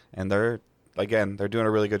that. And they're doing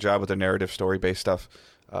a really good job with the narrative story-based stuff,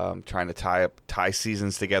 trying to tie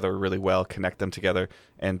seasons together really well, connect them together,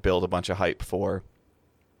 and build a bunch of hype for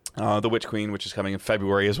The Witch Queen, which is coming in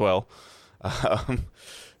February as well.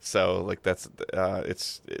 So like that's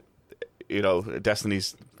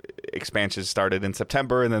Destiny's expansions started in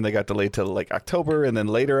September, and then they got delayed to like October, and then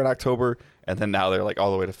later in October, and then now they're like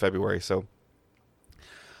all the way to February. So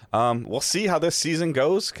we'll see how this season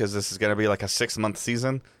goes, because this is going to be like a 6-month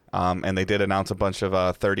season. And they did announce a bunch of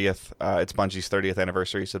it's Bungie's 30th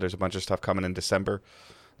anniversary, so there's a bunch of stuff coming in December.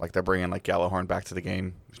 Like they're bringing like Gjallarhorn back to the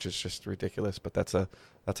game, which is just ridiculous. But that's a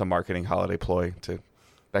marketing holiday ploy.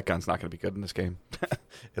 That gun's not going to be good in this game.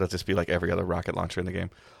 It'll just be like every other rocket launcher in the game.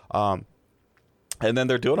 And then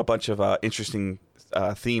they're doing a bunch of interesting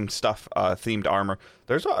themed stuff, themed armor.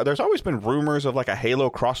 There's always been rumors of like a Halo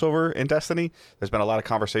crossover in Destiny. There's been a lot of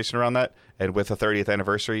conversation around that, and with the 30th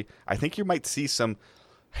anniversary, I think you might see some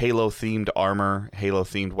Halo themed armor, Halo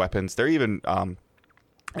themed weapons. They're even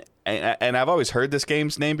and I've always heard this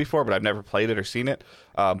game's name before, but I've never played it or seen it.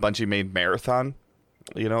 Bungie made Marathon,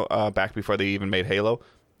 back before they even made Halo.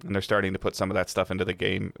 and they're starting to put some of that stuff into the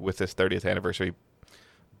game with this 30th anniversary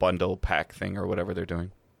bundle pack thing or whatever they're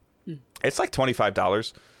doing. It's like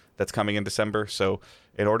 $25 that's coming in December. So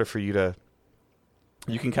in order for you to,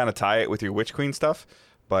 you can kind of tie it with your Witch Queen stuff,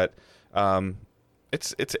 but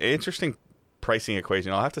it's an interesting pricing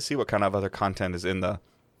equation. I'll have to see what kind of other content is in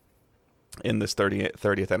this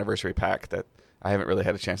 30th anniversary pack that I haven't really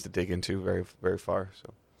had a chance to dig into very, very far.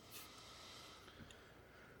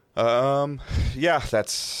 So, yeah,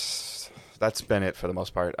 that's been it for the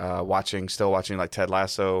most part. Still watching like Ted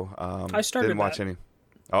Lasso. I started didn't watch that. any.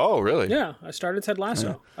 Oh, really? Yeah, I started Ted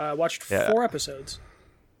Lasso. Watched 4 episodes.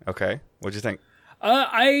 Okay, what'd you think?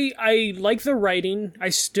 I like the writing. I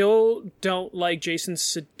still don't like Jason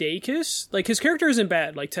Sudeikis. Like, his character isn't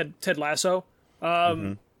bad, like Ted Lasso.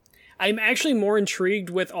 I'm actually more intrigued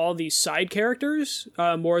with all these side characters,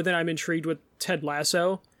 more than I'm intrigued with Ted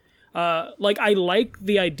Lasso. Like, I like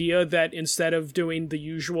the idea that instead of doing the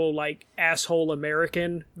usual, like, asshole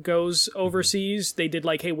American goes overseas, they did,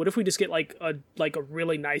 like, hey, what if we just get, like a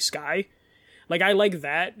really nice guy? Like, I like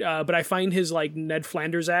that, but I find his, like, Ned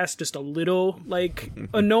Flanders ass just a little, like,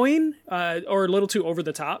 annoying, or a little too over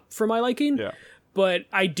the top for my liking. Yeah. But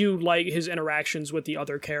I do like his interactions with the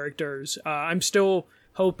other characters. I'm still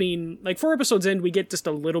hoping, like, 4 episodes in, we get just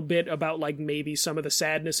a little bit about, like, maybe some of the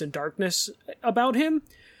sadness and darkness about him.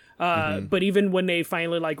 But even when they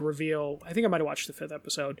finally, like, reveal, I think I might have watched the 5th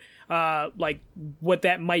episode, like, what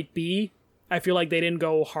that might be, I feel like they didn't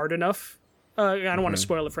go hard enough. I don't want to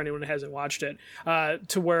spoil it for anyone who hasn't watched it,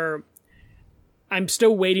 to where I'm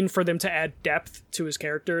still waiting for them to add depth to his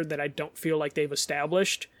character that I don't feel like they've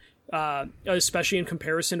established, especially in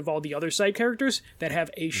comparison of all the other side characters that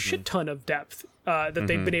have a shit ton of depth that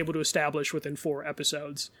they've been able to establish within 4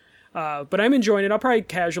 episodes. But I'm enjoying it. I'll probably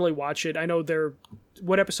casually watch it. I know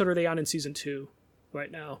what episode are they on in season 2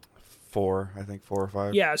 right now? 4, I think 4 or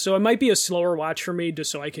 5. Yeah, so it might be a slower watch for me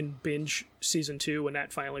just so I can binge season 2 when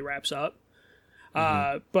that finally wraps up.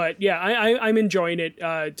 But yeah, I'm enjoying it.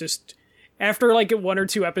 Just after like 1 or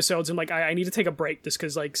 2 episodes, I'm like, I need to take a break just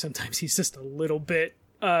because like sometimes he's just a little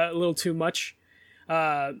too much.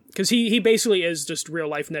 Because he basically is just real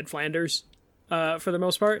life Ned Flanders for the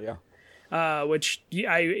most part. Yeah. Which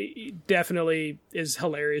I definitely is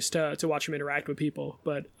hilarious to watch him interact with people.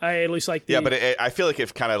 But I at least like the... Yeah, but I feel like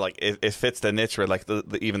it's kind of like it fits the niche where like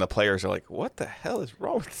even the players are like, what the hell is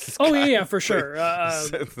wrong with this guy? Oh, yeah, for sure.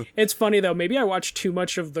 It's funny, though. Maybe I watch too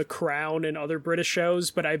much of The Crown and other British shows,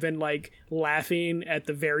 but I've been like laughing at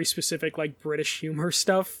the very specific like British humor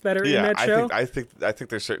stuff that are in that show. I think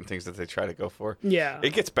there's certain things that they try to go for. Yeah.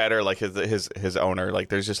 It gets better, like his owner. Like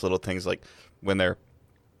there's just little things like when they're...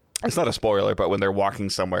 It's not a spoiler, but when they're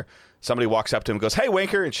walking somewhere, somebody walks up to him and goes, "Hey,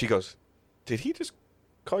 wanker," and she goes, "Did he just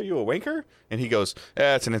call you a wanker?" And he goes,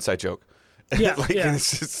 "It's an inside joke." Yeah, like, yeah.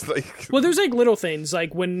 It's just like... Well, there's like little things,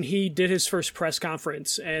 like when he did his first press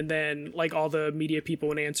conference, and then like all the media people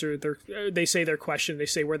would answer they say their question, they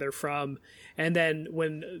say where they're from, and then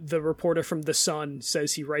when the reporter from The Sun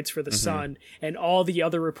says he writes for The Sun, and all the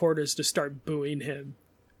other reporters just start booing him,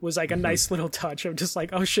 was like a nice little touch. I'm just like,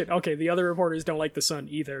 oh shit, okay, the other reporters don't like The Sun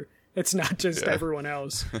either. It's not just everyone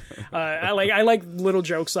else. I like little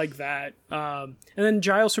jokes like that. And then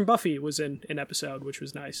Giles from Buffy was in an episode, which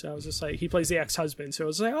was nice. I was just like, he plays the ex-husband, so I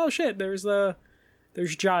was like, oh shit, there's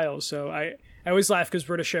Giles. So I always laugh because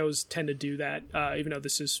British shows tend to do that, even though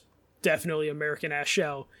this is definitely an American-ass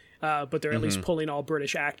show. But they're at least pulling all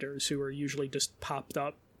British actors who are usually just popped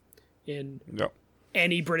up in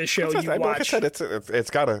any British show you watch. Like I said, it's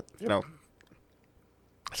got a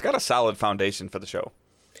solid foundation for the show.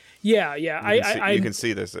 Yeah. You can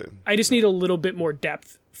see this. I just need a little bit more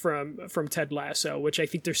depth from Ted Lasso, which I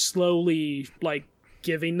think they're slowly like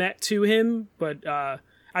giving that to him. But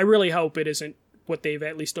I really hope it isn't what they've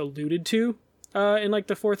at least alluded to in like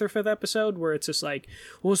the 4th or 5th episode, where it's just like,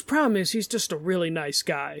 well, his problem is he's just a really nice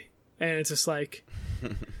guy, and it's just like,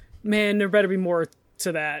 man, there better be more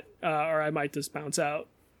to that, or I might just bounce out.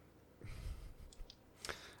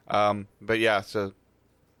 But yeah, so.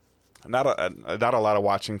 Not a lot of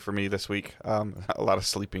watching for me this week. A lot of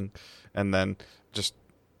sleeping, and then just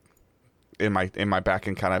in my back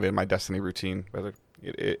and kind of in my Destiny routine. Whether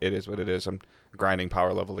it is what it is, I'm grinding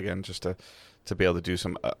power level again just to be able to do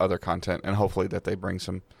some other content, and hopefully that they bring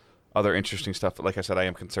some other interesting stuff. Like I said, I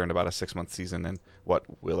am concerned about a 6-month season and what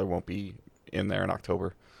will or won't be in there in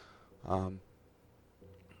October.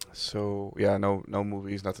 So yeah, no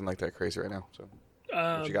movies, nothing like that crazy right now. So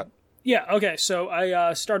what you got? Yeah, okay, so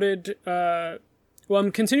I started...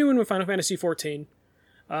 I'm continuing with Final Fantasy XIV.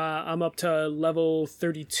 I'm up to level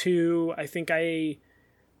 32. I think I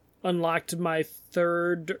unlocked my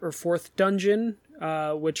 3rd or 4th dungeon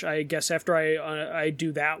which I guess after I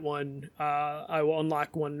do that one, I will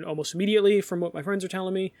unlock one almost immediately from what my friends are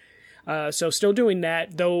telling me. So still doing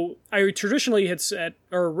that, though I traditionally had set,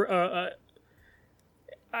 or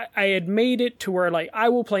I had made it to where like I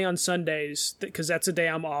will play on Sundays because that's a day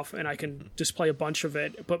I'm off and I can just play a bunch of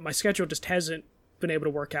it, but my schedule just hasn't been able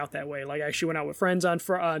to work out that way. Like I actually went out with friends on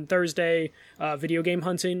Thursday, video game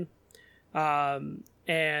hunting.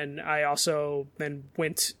 And I also then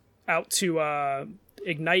went out to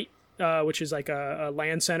Ignite, which is like a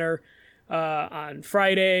LAN center, on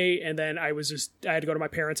Friday, and then I had to go to my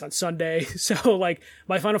parents on Sunday. So like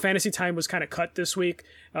my Final Fantasy time was kind of cut this week,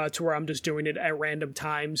 to where I'm just doing it at random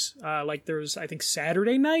times. Like there's, I think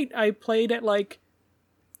Saturday night I played at like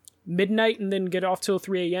midnight and then get off till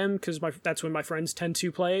 3 a.m. because that's when my friends tend to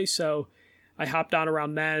play. So I hopped on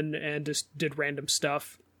around then and just did random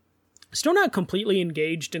stuff. Still not completely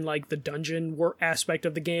engaged in like the dungeon aspect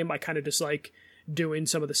of the game. I kind of just like doing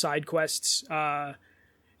some of the side quests,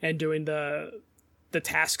 and doing the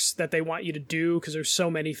tasks that they want you to do, because there's so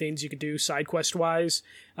many things you could do side quest wise,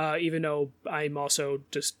 even though I'm also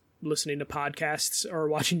just listening to podcasts or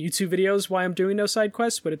watching YouTube videos while I'm doing those side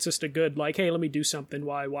quests. But it's just a good like, hey, let me do something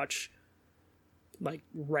while I watch like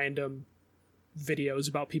random videos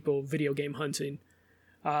about people video game hunting,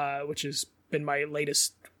 which has been my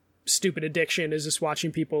latest stupid addiction, is just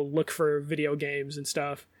watching people look for video games and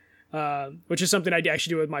stuff, which is something I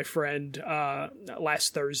actually do with my friend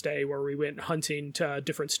last Thursday, where we went hunting to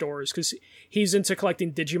different stores because he's into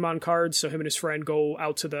collecting Digimon cards. So him and his friend go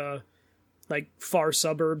out to the like far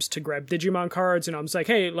suburbs to grab Digimon cards, and I was like,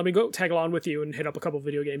 hey, let me go tag along with you and hit up a couple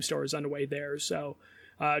video game stores on the way there. So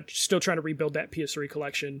still trying to rebuild that PS3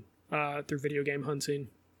 collection through video game hunting.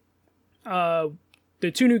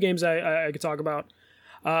 The two new games I could talk about.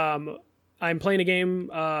 I'm playing a game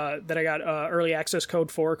that I got early access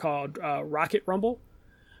code for called Rocket Rumble.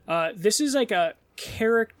 This is like a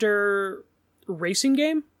character racing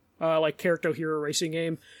game, like character hero racing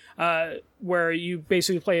game, where you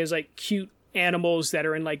basically play as like cute animals that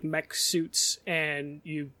are in like mech suits and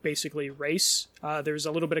you basically race. There's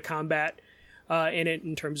a little bit of combat in it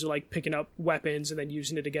in terms of like picking up weapons and then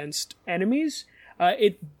using it against enemies.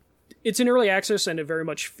 It's in early access and it very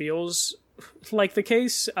much feels like the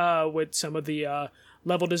case with some of the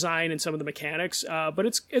level design and some of the mechanics, but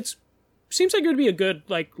it's seems like it would be a good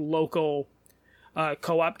like local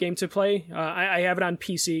co-op game to play. I have it on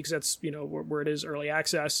PC because that's where it is early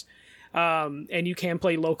access, and you can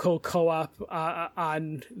play local co-op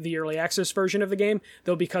on the early access version of the game.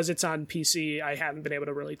 Though because it's on PC, I haven't been able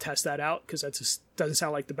to really test that out because that just doesn't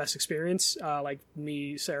sound like the best experience. Like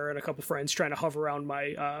me, Sarah, and a couple friends trying to hover around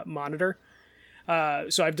my monitor.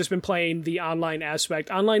 So I've just been playing the online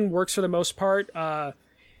aspect. Online works for the most part.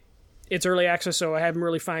 It's early access, so I haven't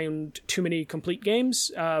really found too many complete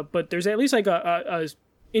games. But there's at least like a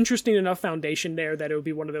interesting enough foundation there that it would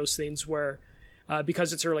be one of those things where,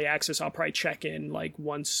 because it's early access, I'll probably check in like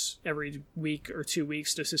once every week or 2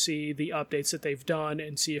 weeks just to see the updates that they've done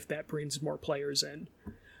and see if that brings more players in.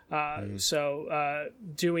 So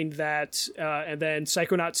doing that, and then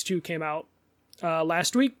Psychonauts 2 came out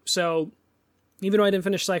last week, so even though I didn't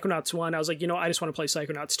finish Psychonauts 1, I was like, I just want to play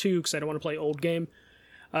Psychonauts 2 because I don't want to play old game.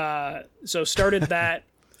 So started that,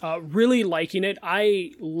 really liking it.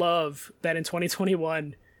 I love that in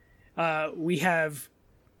 2021, we have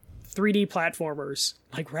 3D platformers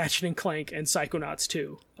like Ratchet and Clank and Psychonauts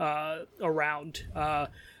 2 around.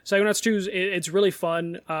 Psychonauts 2, it's really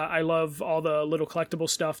fun. I love all the little collectible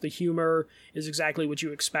stuff. The humor is exactly what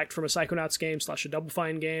you expect from a Psychonauts game / a Double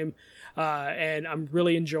Fine game. And I'm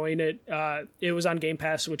really enjoying it. It was on Game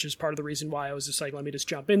Pass, which is part of the reason why I was just like, let me just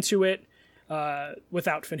jump into it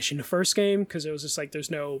without finishing the first game, because it was just like there's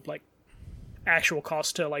no like actual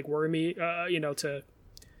cost to like worry me, to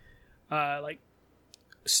like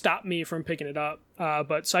stop me from picking it up.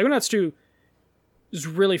 But Psychonauts 2 is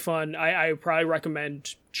really fun. I probably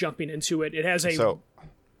recommend jumping into it. It has a... So,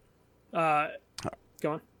 go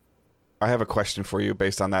on. I have a question for you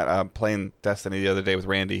based on that. Playing Destiny the other day with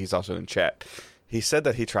Randy, he's also in chat. He said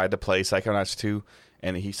that he tried to play Psychonauts 2,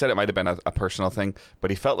 and he said it might have been a personal thing, but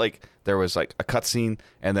he felt like there was like a cutscene,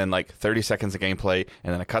 and then like 30 seconds of gameplay,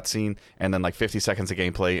 and then a cutscene, and then like 50 seconds of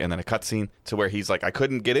gameplay, and then a cutscene, to where he's like, I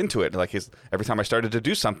couldn't get into it. Like every time I started to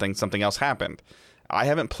do something, something else happened. I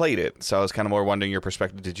haven't played it, so I was kind of more wondering your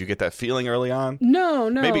perspective. Did you get that feeling early on? No.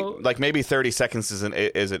 Maybe 30 seconds is an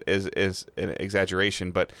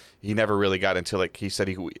exaggeration, but he never really got into, like he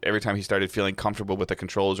said, every time he started feeling comfortable with the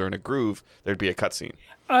controls or in a groove, there'd be a cutscene.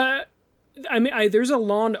 I mean, there's a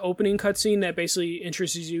long opening cutscene that basically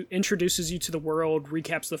introduces you to the world,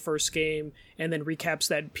 recaps the first game, and then recaps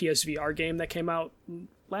that PSVR game that came out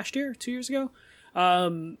last year, 2 years ago.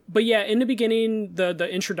 But yeah, in the beginning, the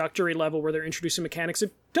introductory level where they're introducing mechanics,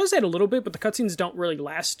 it does that a little bit, but the cutscenes don't really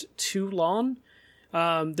last too long.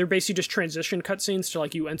 They're basically just transition cutscenes to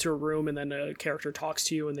like you enter a room and then a character talks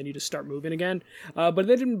to you and then you just start moving again. But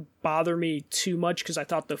they didn't bother me too much because I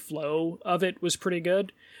thought the flow of it was pretty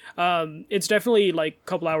good. It's definitely like a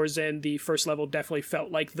couple hours in, the first level definitely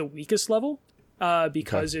felt like the weakest level.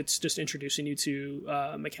 Because it's just introducing you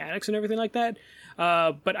to mechanics and everything like that.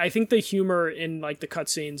 But I think the humor in like the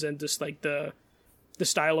cutscenes and just like the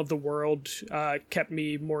style of the world kept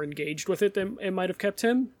me more engaged with it than it might have kept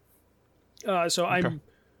him. So I'm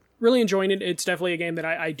really enjoying it. It's definitely a game that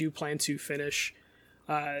I do plan to finish.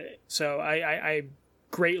 So I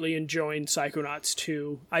greatly enjoyed Psychonauts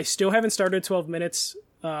 2. I still haven't started 12 minutes.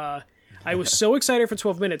 I was so excited for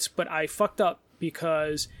 12 minutes, but I fucked up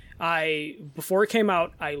because before it came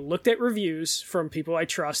out, I looked at reviews from people I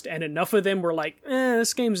trust, and enough of them were like,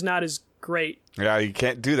 this game's not as great. Yeah, you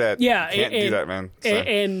can't do that. Yeah, you can't do that, man. So.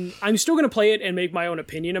 And I'm still going to play it and make my own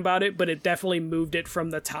opinion about it, but it definitely moved it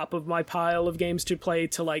from the top of my pile of games to play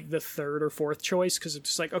to like the third or fourth choice, because it's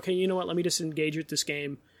just like, okay, you know what, let me just engage with this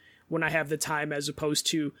game when I have the time as opposed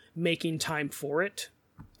to making time for it,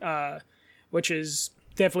 which is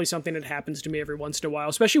definitely something that happens to me every once in a while,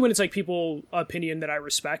 especially when it's like people opinion that I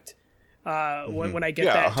respect. When I get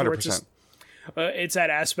that, 100%. It's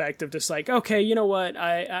that aspect of just like, okay, you know what,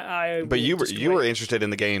 I But you were interested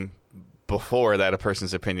in the game before that a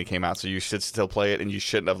person's opinion came out, so you should still play it, and you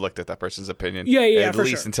shouldn't have looked at that person's opinion. Yeah, at for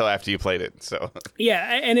least sure. until after you played it. So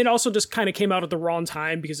yeah, and it also just kind of came out at the wrong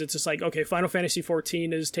time because it's just like, okay, Final Fantasy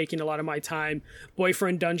 14 is taking a lot of my time.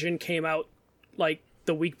 Boyfriend Dungeon came out like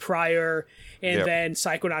the week prior, and then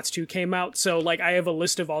Psychonauts 2 came out, so like I have a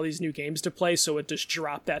list of all these new games to play, so it just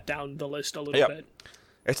dropped that down the list a little bit.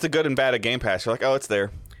 It's the good and bad of Game Pass. You're like, oh, it's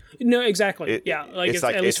there. No, exactly. Like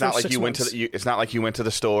it's not like you went to it's not like you went to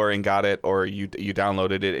the store and got it, or you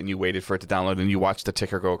downloaded it and you waited for it to download and you watched the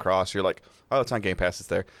ticker go across. You're like, oh, it's on Game Pass. It's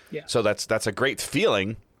there. Yeah. So that's a great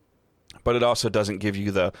feeling, but it also doesn't give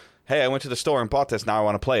you the, hey, I went to the store and bought this. Now I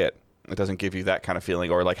want to play it. It doesn't give you that kind of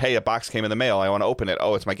feeling, or like, hey, a box came in the mail. I want to open it.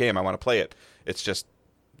 Oh, it's my game. I want to play it. It's just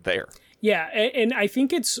there. Yeah, and I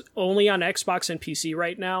think it's only on Xbox and PC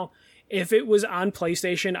right now. If it was on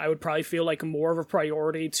PlayStation, I would probably feel like more of a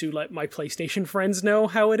priority to let my PlayStation friends know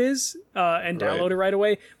how it is and download it right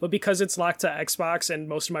away. But because it's locked to Xbox and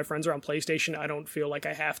most of my friends are on PlayStation, I don't feel like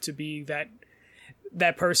I have to be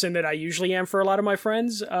that person that I usually am for a lot of my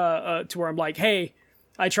friends, to where I'm like, hey,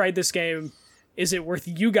 I tried this game. Is it worth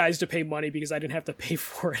you guys to pay money because I didn't have to pay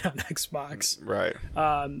for it on Xbox? Right.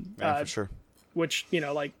 For sure. Which,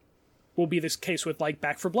 like, will be this case with like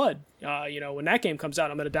Back 4 Blood. When that game comes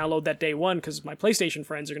out, I'm going to download that day one because my PlayStation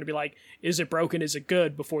friends are going to be like, is it broken? Is it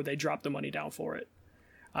good? Before they drop the money down for it.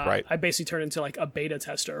 Right. I basically turn into like a beta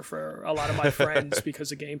tester for a lot of my friends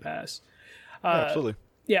because of Game Pass. Absolutely.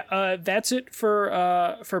 Yeah, that's it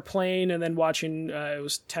for playing and then watching. It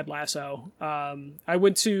was Ted Lasso. I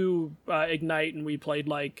went to Ignite and we played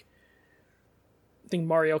like, I think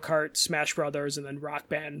Mario Kart, Smash Brothers, and then Rock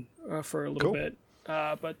Band for a little bit.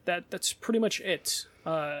 But that's pretty much it.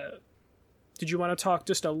 Did you want to talk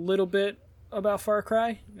just a little bit about Far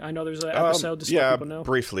Cry? I know there's an episode to let people know.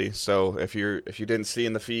 Briefly. So if you didn't see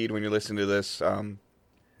in the feed when you're listening to this,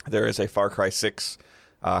 there is a Far Cry 6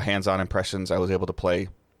 hands-on impressions. I was able to play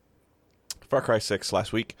Far Cry 6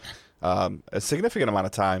 last week, a significant amount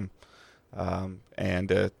of time,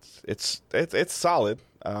 and it's solid.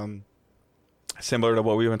 Similar to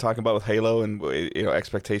what we've been talking about with Halo and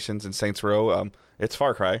expectations and Saints Row. It's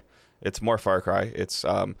Far Cry. It's more Far Cry. It's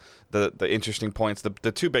the interesting points.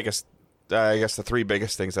 The two biggest, I guess, the three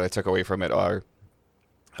biggest things that I took away from it are,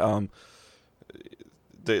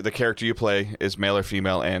 the character you play is male or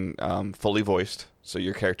female and fully voiced. So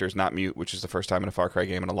your character is not mute, which is the first time in a Far Cry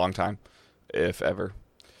game in a long time, if ever.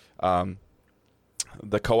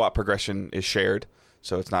 The co-op progression is shared.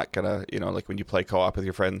 So it's not gonna, like when you play co-op with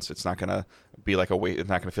your friends, it's not gonna be like it's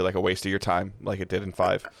not gonna feel like a waste of your time like it did in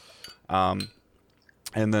 5.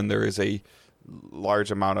 And then there is a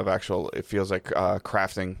large amount of it feels like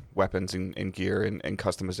crafting weapons and gear and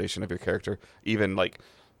customization of your character. Even like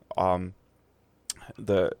some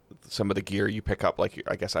of the gear you pick up, like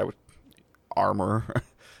I guess I would armor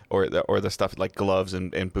or the stuff like gloves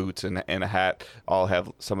and boots and a hat. All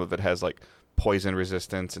have, some of it has like poison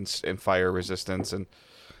resistance and fire resistance, and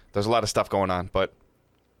there's a lot of stuff going on, but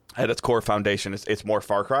at its core foundation it's more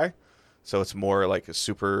Far Cry. so it's more like a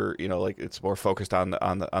super, like it's more focused on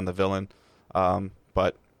the villain.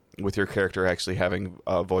 But with your character actually having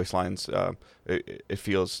voice lines, it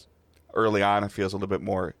feels early on. It feels a little bit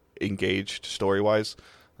more engaged story wise.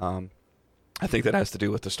 I think that has to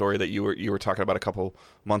do with the story that you were talking about a couple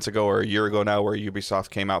months ago or a year ago now, where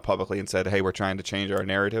Ubisoft came out publicly and said, "Hey, we're trying to change our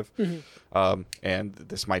narrative," and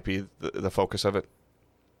this might be the focus of it.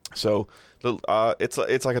 So it's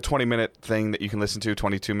like a 20-minute thing that you can listen to,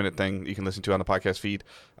 22-minute thing you can listen to on the podcast feed.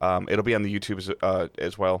 It'll be on the YouTube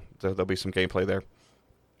as well. There'll be some gameplay there.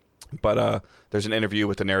 But there's an interview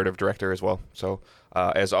with the narrative director as well. So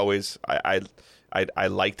as always, I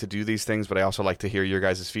like to do these things, but I also like to hear your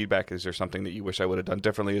guys' feedback. Is there something that you wish I would have done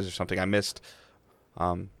differently? Is there something I missed?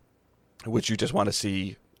 Would you just want to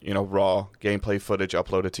see, raw gameplay footage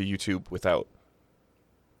uploaded to YouTube without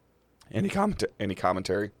any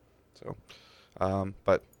commentary? So,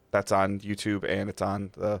 but that's on YouTube and it's on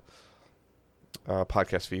the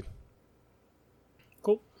podcast feed.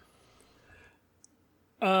 Cool.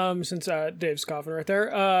 Since Dave's coughing right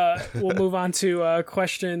there, we'll move on to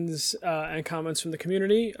questions and comments from the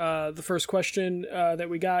community. The first question that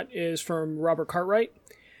we got is from Robert Cartwright.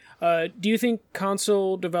 Do you think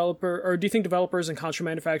developers and console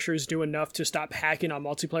manufacturers do enough to stop hacking on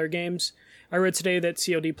multiplayer games? I read today that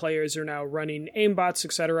COD players are now running aimbots,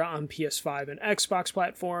 etc. on PS5 and Xbox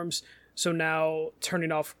platforms, so now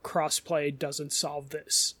turning off crossplay doesn't solve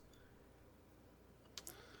this.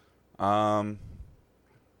 I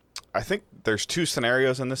think there's two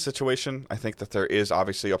scenarios in this situation. I think that there is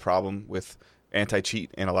obviously a problem with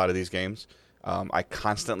anti-cheat in a lot of these games. I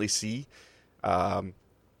constantly see the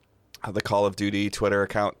Call of Duty Twitter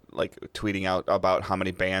account like tweeting out about how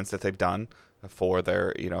many bans that they've done for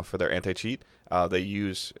their anti-cheat. They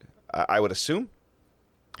use, I would assume,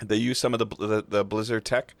 they use some of the Blizzard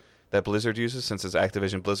tech that Blizzard uses, since it's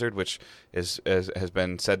Activision Blizzard, which has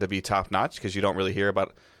been said to be top notch, because you don't really hear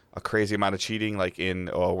about a crazy amount of cheating like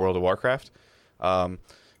in World of Warcraft,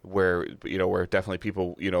 where definitely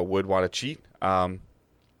people would want to cheat. And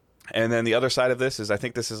then the other side of this is, I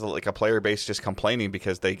think this is like a player base just complaining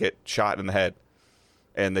because they get shot in the head,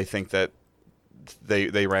 and they think that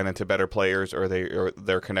they ran into better players, or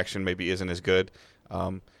their connection maybe isn't as good.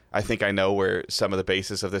 I think I know where some of the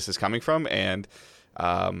basis of this is coming from, and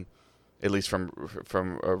at least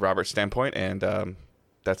from Robert's standpoint, and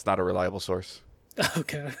that's not a reliable source.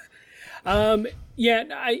 Okay.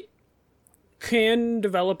 Can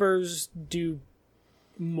developers do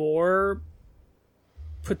more?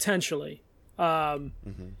 Potentially.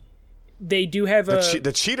 They do have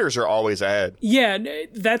the cheaters are always ahead. Yeah,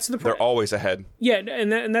 that's the They're always ahead. Yeah,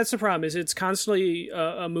 and that's the problem, is it's constantly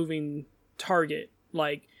a moving target.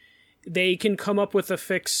 Like, they can come up with a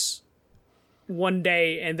fix one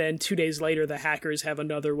day, and then 2 days later the hackers have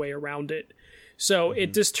another way around it. So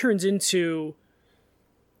it just turns into,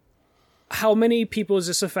 how many people is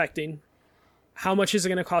this affecting? How much is it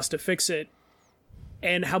going to cost to fix it?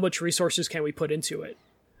 And how much resources can we put into it?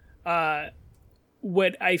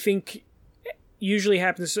 What I think usually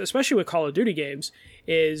happens, especially with Call of Duty games,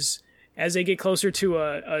 is as they get closer to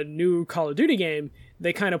a new Call of Duty game,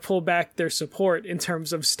 they kind of pull back their support in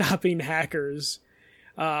terms of stopping hackers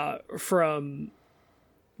from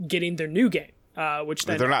getting their new game. Which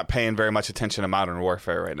then, they're not paying very much attention to Modern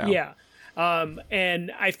Warfare right now. Yeah.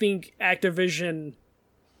 And I think Activision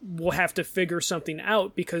will have to figure something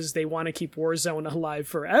out, because they want to keep Warzone alive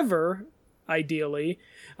forever, ideally.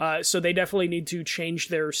 So they definitely need to change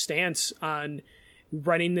their stance on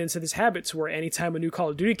running into this habits where anytime a new Call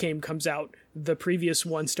of Duty game comes out, the previous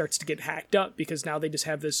one starts to get hacked up, because now they just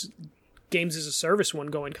have this games as a service one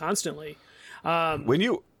going constantly. When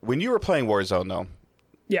you were playing Warzone, though,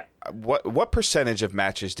 yeah, what percentage of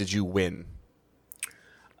matches did you win?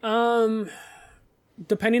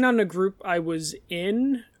 Depending on the group I was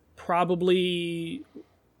in, probably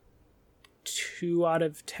 2 out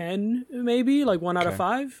of 10, maybe, like 1 out of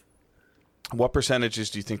 5. What percentages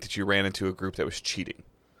do you think that you ran into a group that was cheating?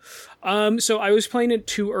 So I was playing it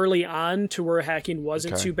too early on to where hacking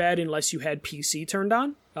wasn't too bad, unless you had PC turned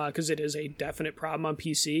on, because it is a definite problem on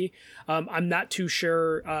PC. I'm not too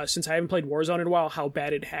sure, since I haven't played Warzone in a while, how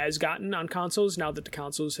bad it has gotten on consoles now that the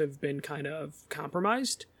consoles have been kind of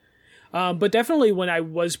compromised. But definitely when I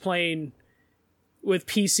was playing with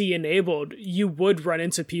PC enabled, you would run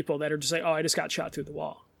into people that are just like, "Oh, I just got shot through the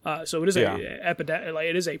wall." So it is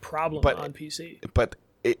it is a problem on PC. But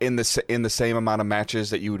in the same amount of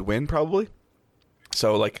matches that you would win, probably.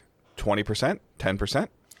 So like 20%, 10%.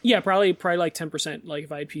 Yeah, probably like 10%. Like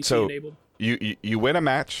if I had PC enabled. You win a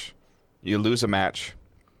match, you lose a match,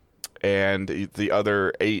 and the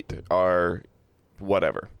other 8 are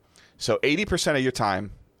whatever. So 80% of your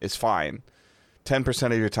time is fine.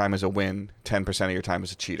 10% of your time is a win. 10% of your time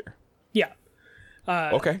is a cheater. Yeah.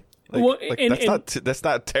 Okay. Well, That's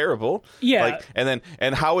not terrible. Yeah.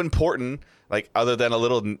 And how important, like, other than a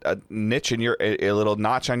little niche in a little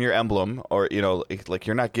notch on your emblem, or, you know, like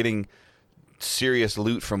you're not getting serious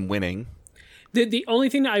loot from winning. The only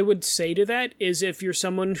thing I would say to that is if you're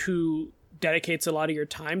someone who dedicates a lot of your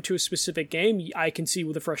time to a specific game, I can see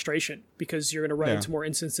with the frustration because you're going to run into more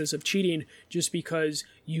instances of cheating just because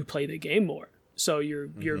you play the game more. So you're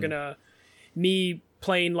going to, me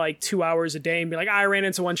playing like 2 hours a day and be like, I ran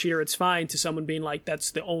into one cheater, it's fine, to someone being like, that's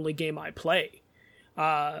the only game I play.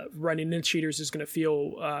 Running into cheaters is going to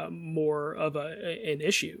feel more of an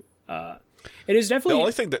issue. It is definitely... The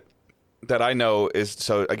only thing that I know is,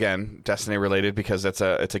 so again, Destiny related, because it's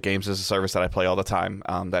a games as a service that I play all the time,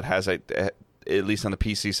 that has at least on the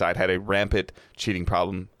PC side, had a rampant cheating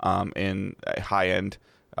problem in high end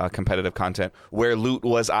competitive content where loot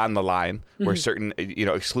was on the line, where certain, you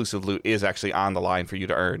know, exclusive loot is actually on the line for you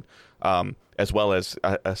to earn, as well as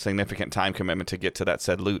a significant time commitment to get to that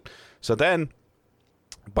said loot. So then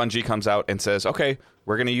Bungie comes out and says, okay,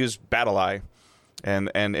 we're going to use BattlEye,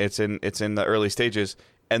 and it's in the early stages.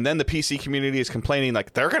 And then the PC community is complaining,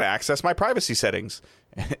 like, they're going to access my privacy settings.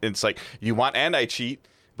 It's like, you want anti-cheat,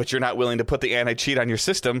 but you're not willing to put the anti-cheat on your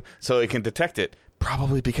system so it can detect it.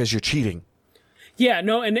 Probably because you're cheating. Yeah,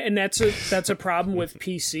 no, and that's a problem with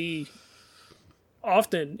PC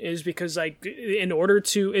often, is because, like, in order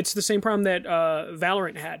to... It's the same problem that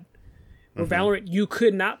Valorant had. Where Valorant, you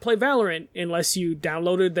could not play Valorant unless you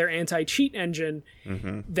downloaded their anti-cheat engine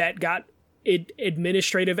that got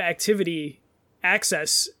administrative activity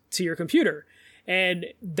access to your computer. And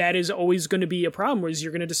that is always going to be a problem, whereas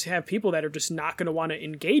you're going to just have people that are just not going to want to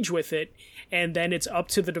engage with it, and then it's up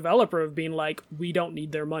to the developer of being like, we don't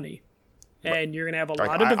need their money. And you're going to have a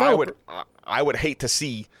lot of developers. I would hate to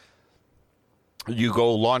see you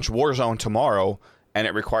go launch Warzone tomorrow and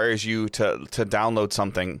it requires you to download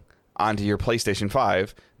something onto your PlayStation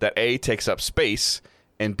 5 that A, takes up space,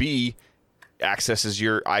 and B, accesses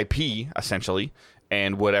your IP essentially,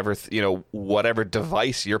 and whatever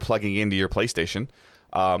device you're plugging into your PlayStation,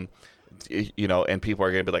 you know, and people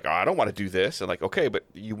are going to be like, oh, I don't want to do this. And like, okay, but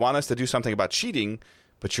you want us to do something about cheating,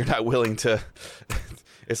 but you're not willing to.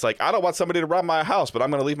 It's like, I don't want somebody to rob my house, but I'm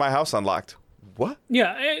going to leave my house unlocked. What?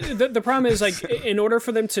 Yeah, the problem is, like, in order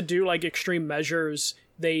for them to do, like, extreme measures,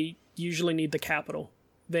 they usually need the capital.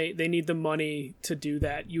 They need the money to do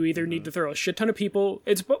that. You either need to throw a shit ton of people.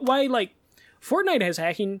 It's why, like, Fortnite has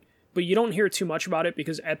hacking, but you don't hear too much about it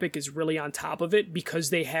because Epic is really on top of it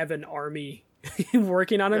because they have an army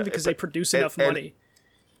working on it because they produce enough money.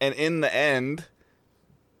 And in the end,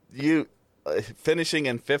 you finishing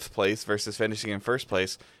in 5th place versus finishing in 1st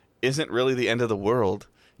place isn't really the end of the world.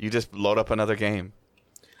 You just load up another game.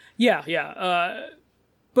 Yeah.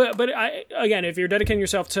 But again, if you're dedicating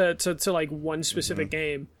yourself to like one specific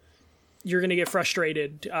game, you're going to get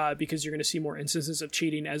frustrated because you're going to see more instances of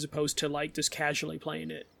cheating as opposed to like just casually playing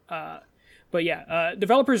it. But yeah,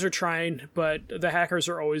 developers are trying, but the hackers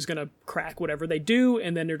are always going to crack whatever they do,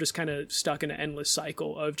 and then they're just kind of stuck in an endless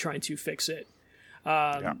cycle of trying to fix it.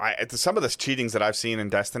 Some of the cheatings that I've seen in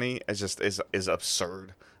Destiny is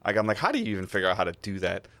absurd. Like, I'm like, how do you even figure out how to do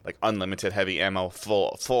that? Like, unlimited heavy ammo,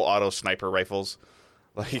 full auto sniper rifles.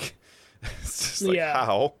 Like, it's just like,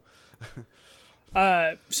 how?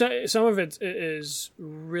 So some of it is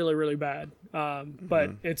really, really bad.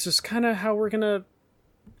 But it's just kind of how we're gonna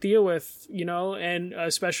deal with, you know, and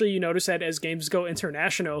especially you notice that as games go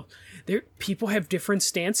international, people have different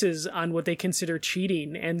stances on what they consider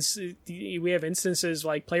cheating, and we have instances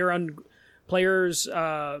like players.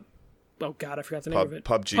 Oh God, I forgot the name of it.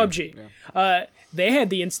 PUBG. Yeah. They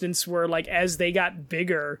had the instance where, like, as they got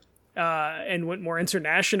bigger and went more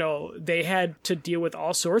international, they had to deal with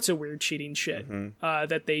all sorts of weird cheating shit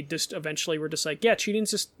that they just eventually were just like, yeah,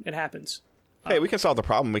 cheating's just, it happens. Hey, we can solve the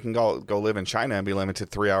problem. We can go live in China and be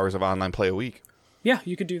limited 3 hours of online play a week. Yeah,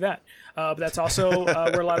 you could do that. But that's also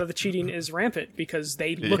where a lot of the cheating is rampant because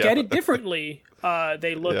they look at it differently.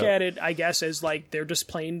 They look at it, I guess, as like they're just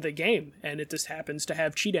playing the game and it just happens to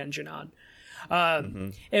have cheat engine on.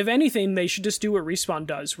 If anything, they should just do what Respawn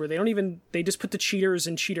does, where they just put the cheaters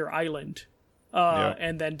in Cheater Island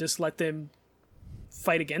and then just let them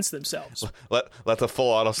fight against themselves. Let the full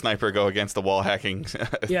auto sniper go against the wall hacking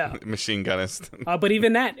machine gunnist. But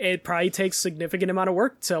even that, it probably takes significant amount of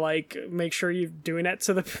work to like make sure you're doing that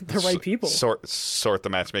to the right people. Sort the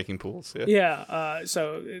matchmaking pools.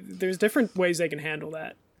 So there's different ways they can handle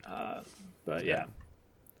that. But yeah.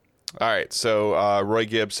 All right. So Roy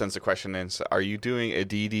Gibbs sends a question in. So are you doing a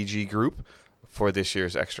DDG group for this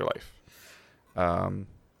year's Extra Life? The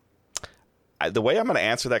way I'm going to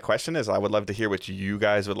answer that question is I would love to hear what you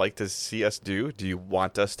guys would like to see us do. Do you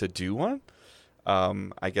want us to do one?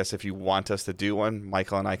 I guess if you want us to do one,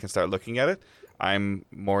 Michael and I can start looking at it. I'm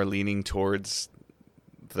more leaning towards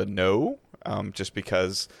the no, just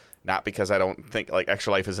because, not because I don't think like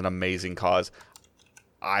Extra Life is an amazing cause.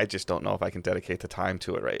 I just don't know if I can dedicate the time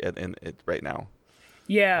to it right now.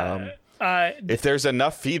 Yeah. If there's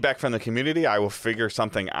enough feedback from the community, I will figure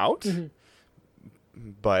something out.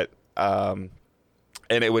 But and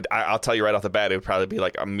it would, I'll tell you right off the bat, it would probably be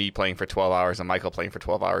like me playing for 12 hours and Michael playing for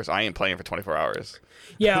 12 hours. I ain't playing for 24 hours.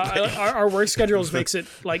 Yeah, our work schedules makes it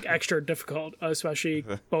like extra difficult, especially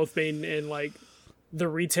both being in like the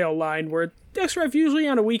retail line where Extra Life usually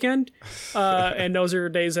on a weekend, and those are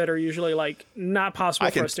days that are usually like not possible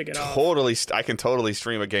for us to get off. I can totally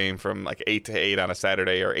stream a game from like 8 to 8 on a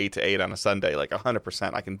Saturday or 8 to 8 on a Sunday, like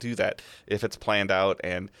 100%. I can do that if it's planned out,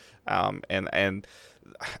 and I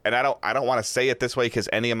don't want to say it this way because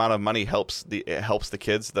any amount of money helps the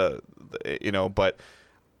kids, but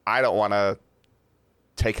I don't want to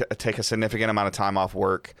take a significant amount of time off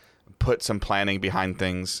work, put some planning behind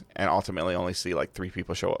things, and ultimately only see like 3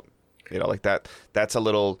 people show up. Like that. That's a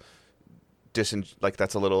little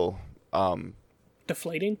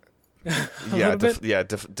deflating.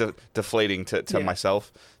 Deflating to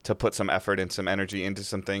myself, to put some effort and some energy into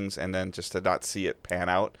some things, and then just to not see it pan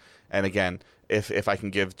out. And again, if I can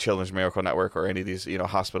give Children's Miracle Network or any of these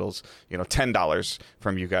hospitals $10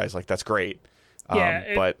 from you guys, like that's great.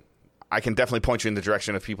 But I can definitely point you in the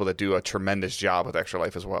direction of people that do a tremendous job with Extra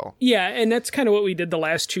Life as well. Yeah, and that's kind of what we did the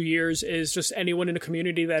last 2 years, is just anyone in the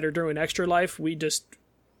community that are doing Extra Life, we just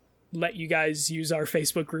let you guys use our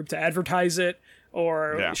Facebook group to advertise it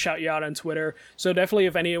or shout you out on Twitter. So definitely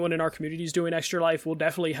if anyone in our community is doing Extra Life, we'll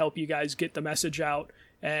definitely help you guys get the message out.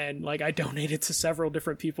 And like I donated to several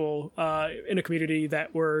different people in a community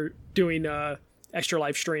that were doing Extra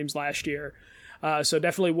Life streams last year. So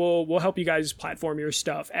definitely we'll help you guys platform your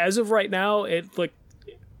stuff. As of right now,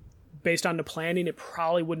 based on the planning, it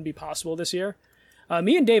probably wouldn't be possible this year.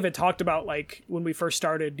 Me and David talked about like when we first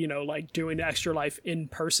started, like doing Extra Life in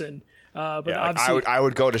person. But obviously, I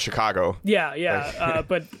would go to Chicago. Yeah.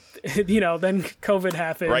 But then COVID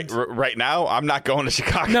happened. Right now, I'm not going to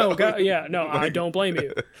Chicago. No, I don't blame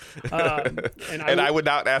you. I would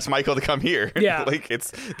not ask Michael to come here. Yeah,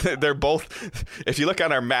 they're both. If you look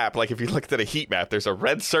on our map, like if you looked at a heat map, there's a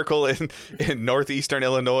red circle in northeastern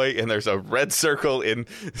Illinois, and there's a red circle in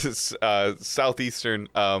southeastern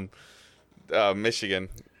Michigan,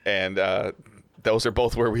 and those are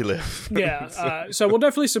both where we live. Yeah. So we'll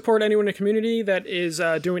definitely support anyone in the community that is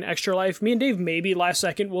doing Extra Life. Me and Dave maybe last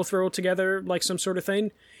second we'll throw together like some sort of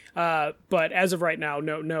thing. But as of right now,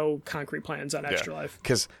 no concrete plans on Extra Life.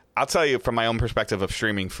 Because I'll tell you from my own perspective of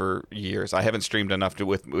streaming for years, I haven't streamed enough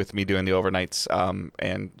with me doing the overnights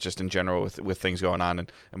and just in general with things going on.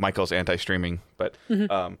 And Michael's anti-streaming, but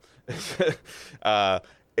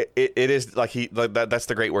it is that's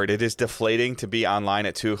the great word. It is deflating to be online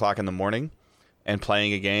at 2:00 in the morning and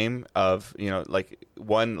playing a game of,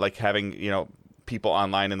 having, people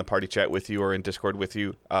online in the party chat with you or in Discord with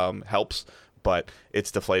you helps, but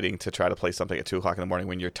it's deflating to try to play something at 2:00 in the morning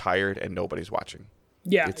when you're tired and nobody's watching.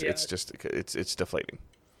 It's deflating.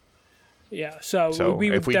 Yeah. So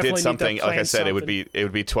if we did something, like I said, it would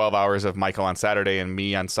be 12 hours of Michael on Saturday and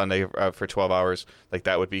me on Sunday for 12 hours. Like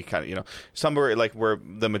that would be kind of, somewhere like where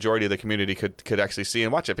the majority of the community could actually see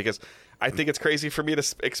and watch it, because I think it's crazy for me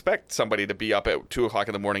to expect somebody to be up at 2:00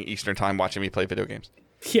 in the morning Eastern time watching me play video games.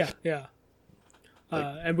 Yeah.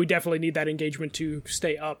 And we definitely need that engagement to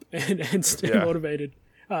stay up and stay motivated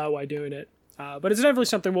while doing it. But it's definitely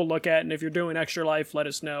something we'll look at. And if you're doing Extra Life, let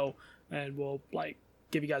us know, and we'll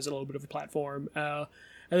give you guys a little bit of a platform. And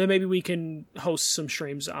then maybe we can host some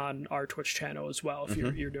streams on our Twitch channel as well if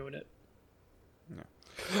you're doing it.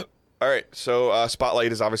 Yeah. All right. So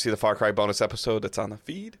Spotlight is obviously the Far Cry bonus episode that's on the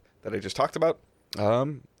feed that I just talked about.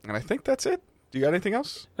 And I think that's it. Do you got anything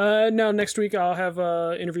else? No, next week I'll have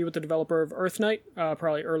an interview with the developer of Earth Knight,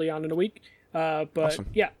 probably early on in the week. But awesome.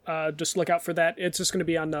 Just look out for that. It's just going to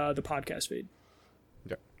be on the podcast feed.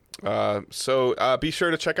 Yeah. So be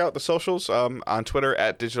sure to check out the socials on Twitter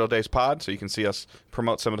at Digital Days Pod, so you can see us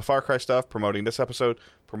promote some of the Far Cry stuff, promoting this episode,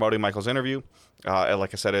 promoting Michael's interview. And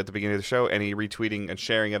like I said at the beginning of the show, any retweeting and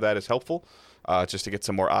sharing of that is helpful, just to get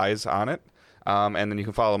some more eyes on it. And then you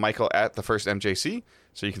can follow Michael at the First MJC,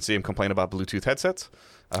 so you can see him complain about Bluetooth headsets.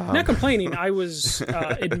 Not complaining. I was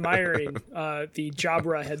admiring the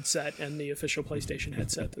Jabra headset and the official PlayStation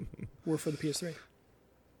headset that were for the PS3.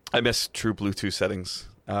 I miss true Bluetooth settings.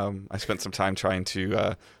 I spent some time trying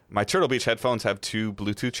to my Turtle Beach headphones have 2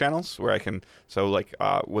 Bluetooth channels where I can, so like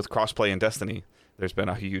with crossplay in Destiny, there's been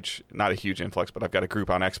not a huge influx, but I've got a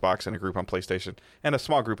group on Xbox and a group on PlayStation and a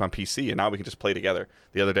small group on PC, and now we can just play together.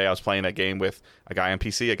 The other day I was playing a game with a guy on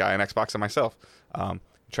PC, a guy on Xbox, and myself,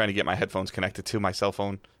 trying to get my headphones connected to my cell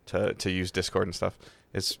phone to use Discord and stuff.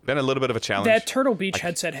 It's been a little bit of a challenge. That Turtle Beach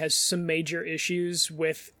headset has some major issues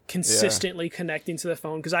with consistently connecting to the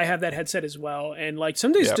phone, because I have that headset as well, and like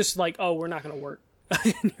some days just like, oh, we're not going to work.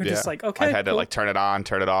 You're just like, okay, I had cool. to like turn it on,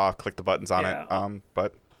 turn it off, click the buttons on it.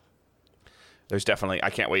 But there's definitely, I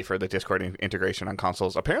can't wait for the Discord integration on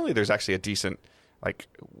consoles. Apparently there's actually a decent like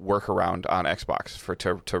workaround on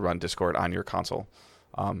Xbox to run Discord on your console.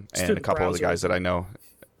 And a couple of the guys that I know,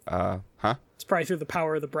 It's probably through the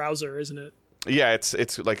power of the browser, isn't it? Yeah,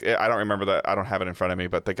 it's like, I don't remember that. I don't have it in front of me,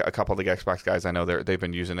 but a couple of the Xbox guys I know, they've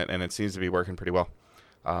been using it, and it seems to be working pretty well.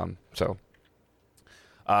 And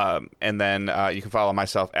then you can follow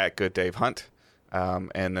myself at Good Dave Hunt.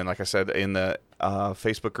 And then, like I said, in the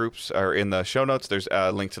Facebook groups, or in the show notes, there's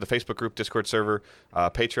a link to the Facebook group, Discord server,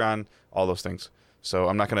 Patreon, all those things. So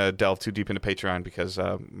I'm not going to delve too deep into Patreon because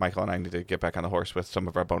Michael and I need to get back on the horse with some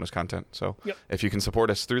of our bonus content. So if you can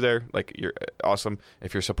support us through there, like, you're awesome.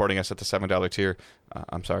 If you're supporting us at the $7 tier,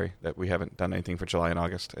 I'm sorry that we haven't done anything for July and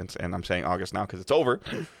August. And I'm saying August now because it's over.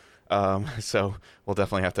 So we'll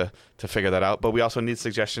definitely have to figure that out. But we also need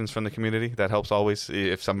suggestions from the community. That helps always.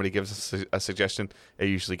 If somebody gives us a suggestion, it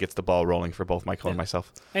usually gets the ball rolling for both Michael and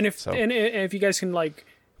myself. And if you guys can like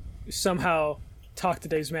somehow talk to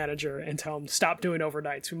Dave's manager and tell him to stop doing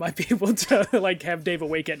overnights, we might be able to like have Dave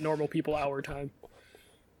awake at normal people hour time.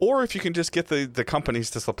 Or if you can just get the companies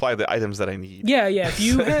to supply the items that I need. Yeah. If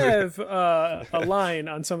you have a line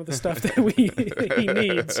on some of the stuff that he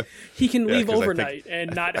needs, he can leave overnight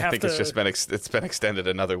and not have to. I think it's been extended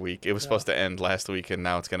another week. It was supposed to end last week, and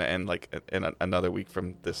now it's going to end like in another week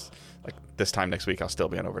from this. Like this time next week, I'll still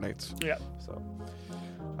be on overnights. Yeah. So,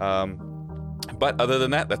 but other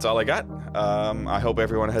than that, that's all I got. I hope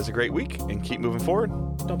everyone has a great week and keep moving forward.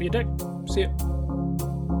 Don't be a dick. See ya.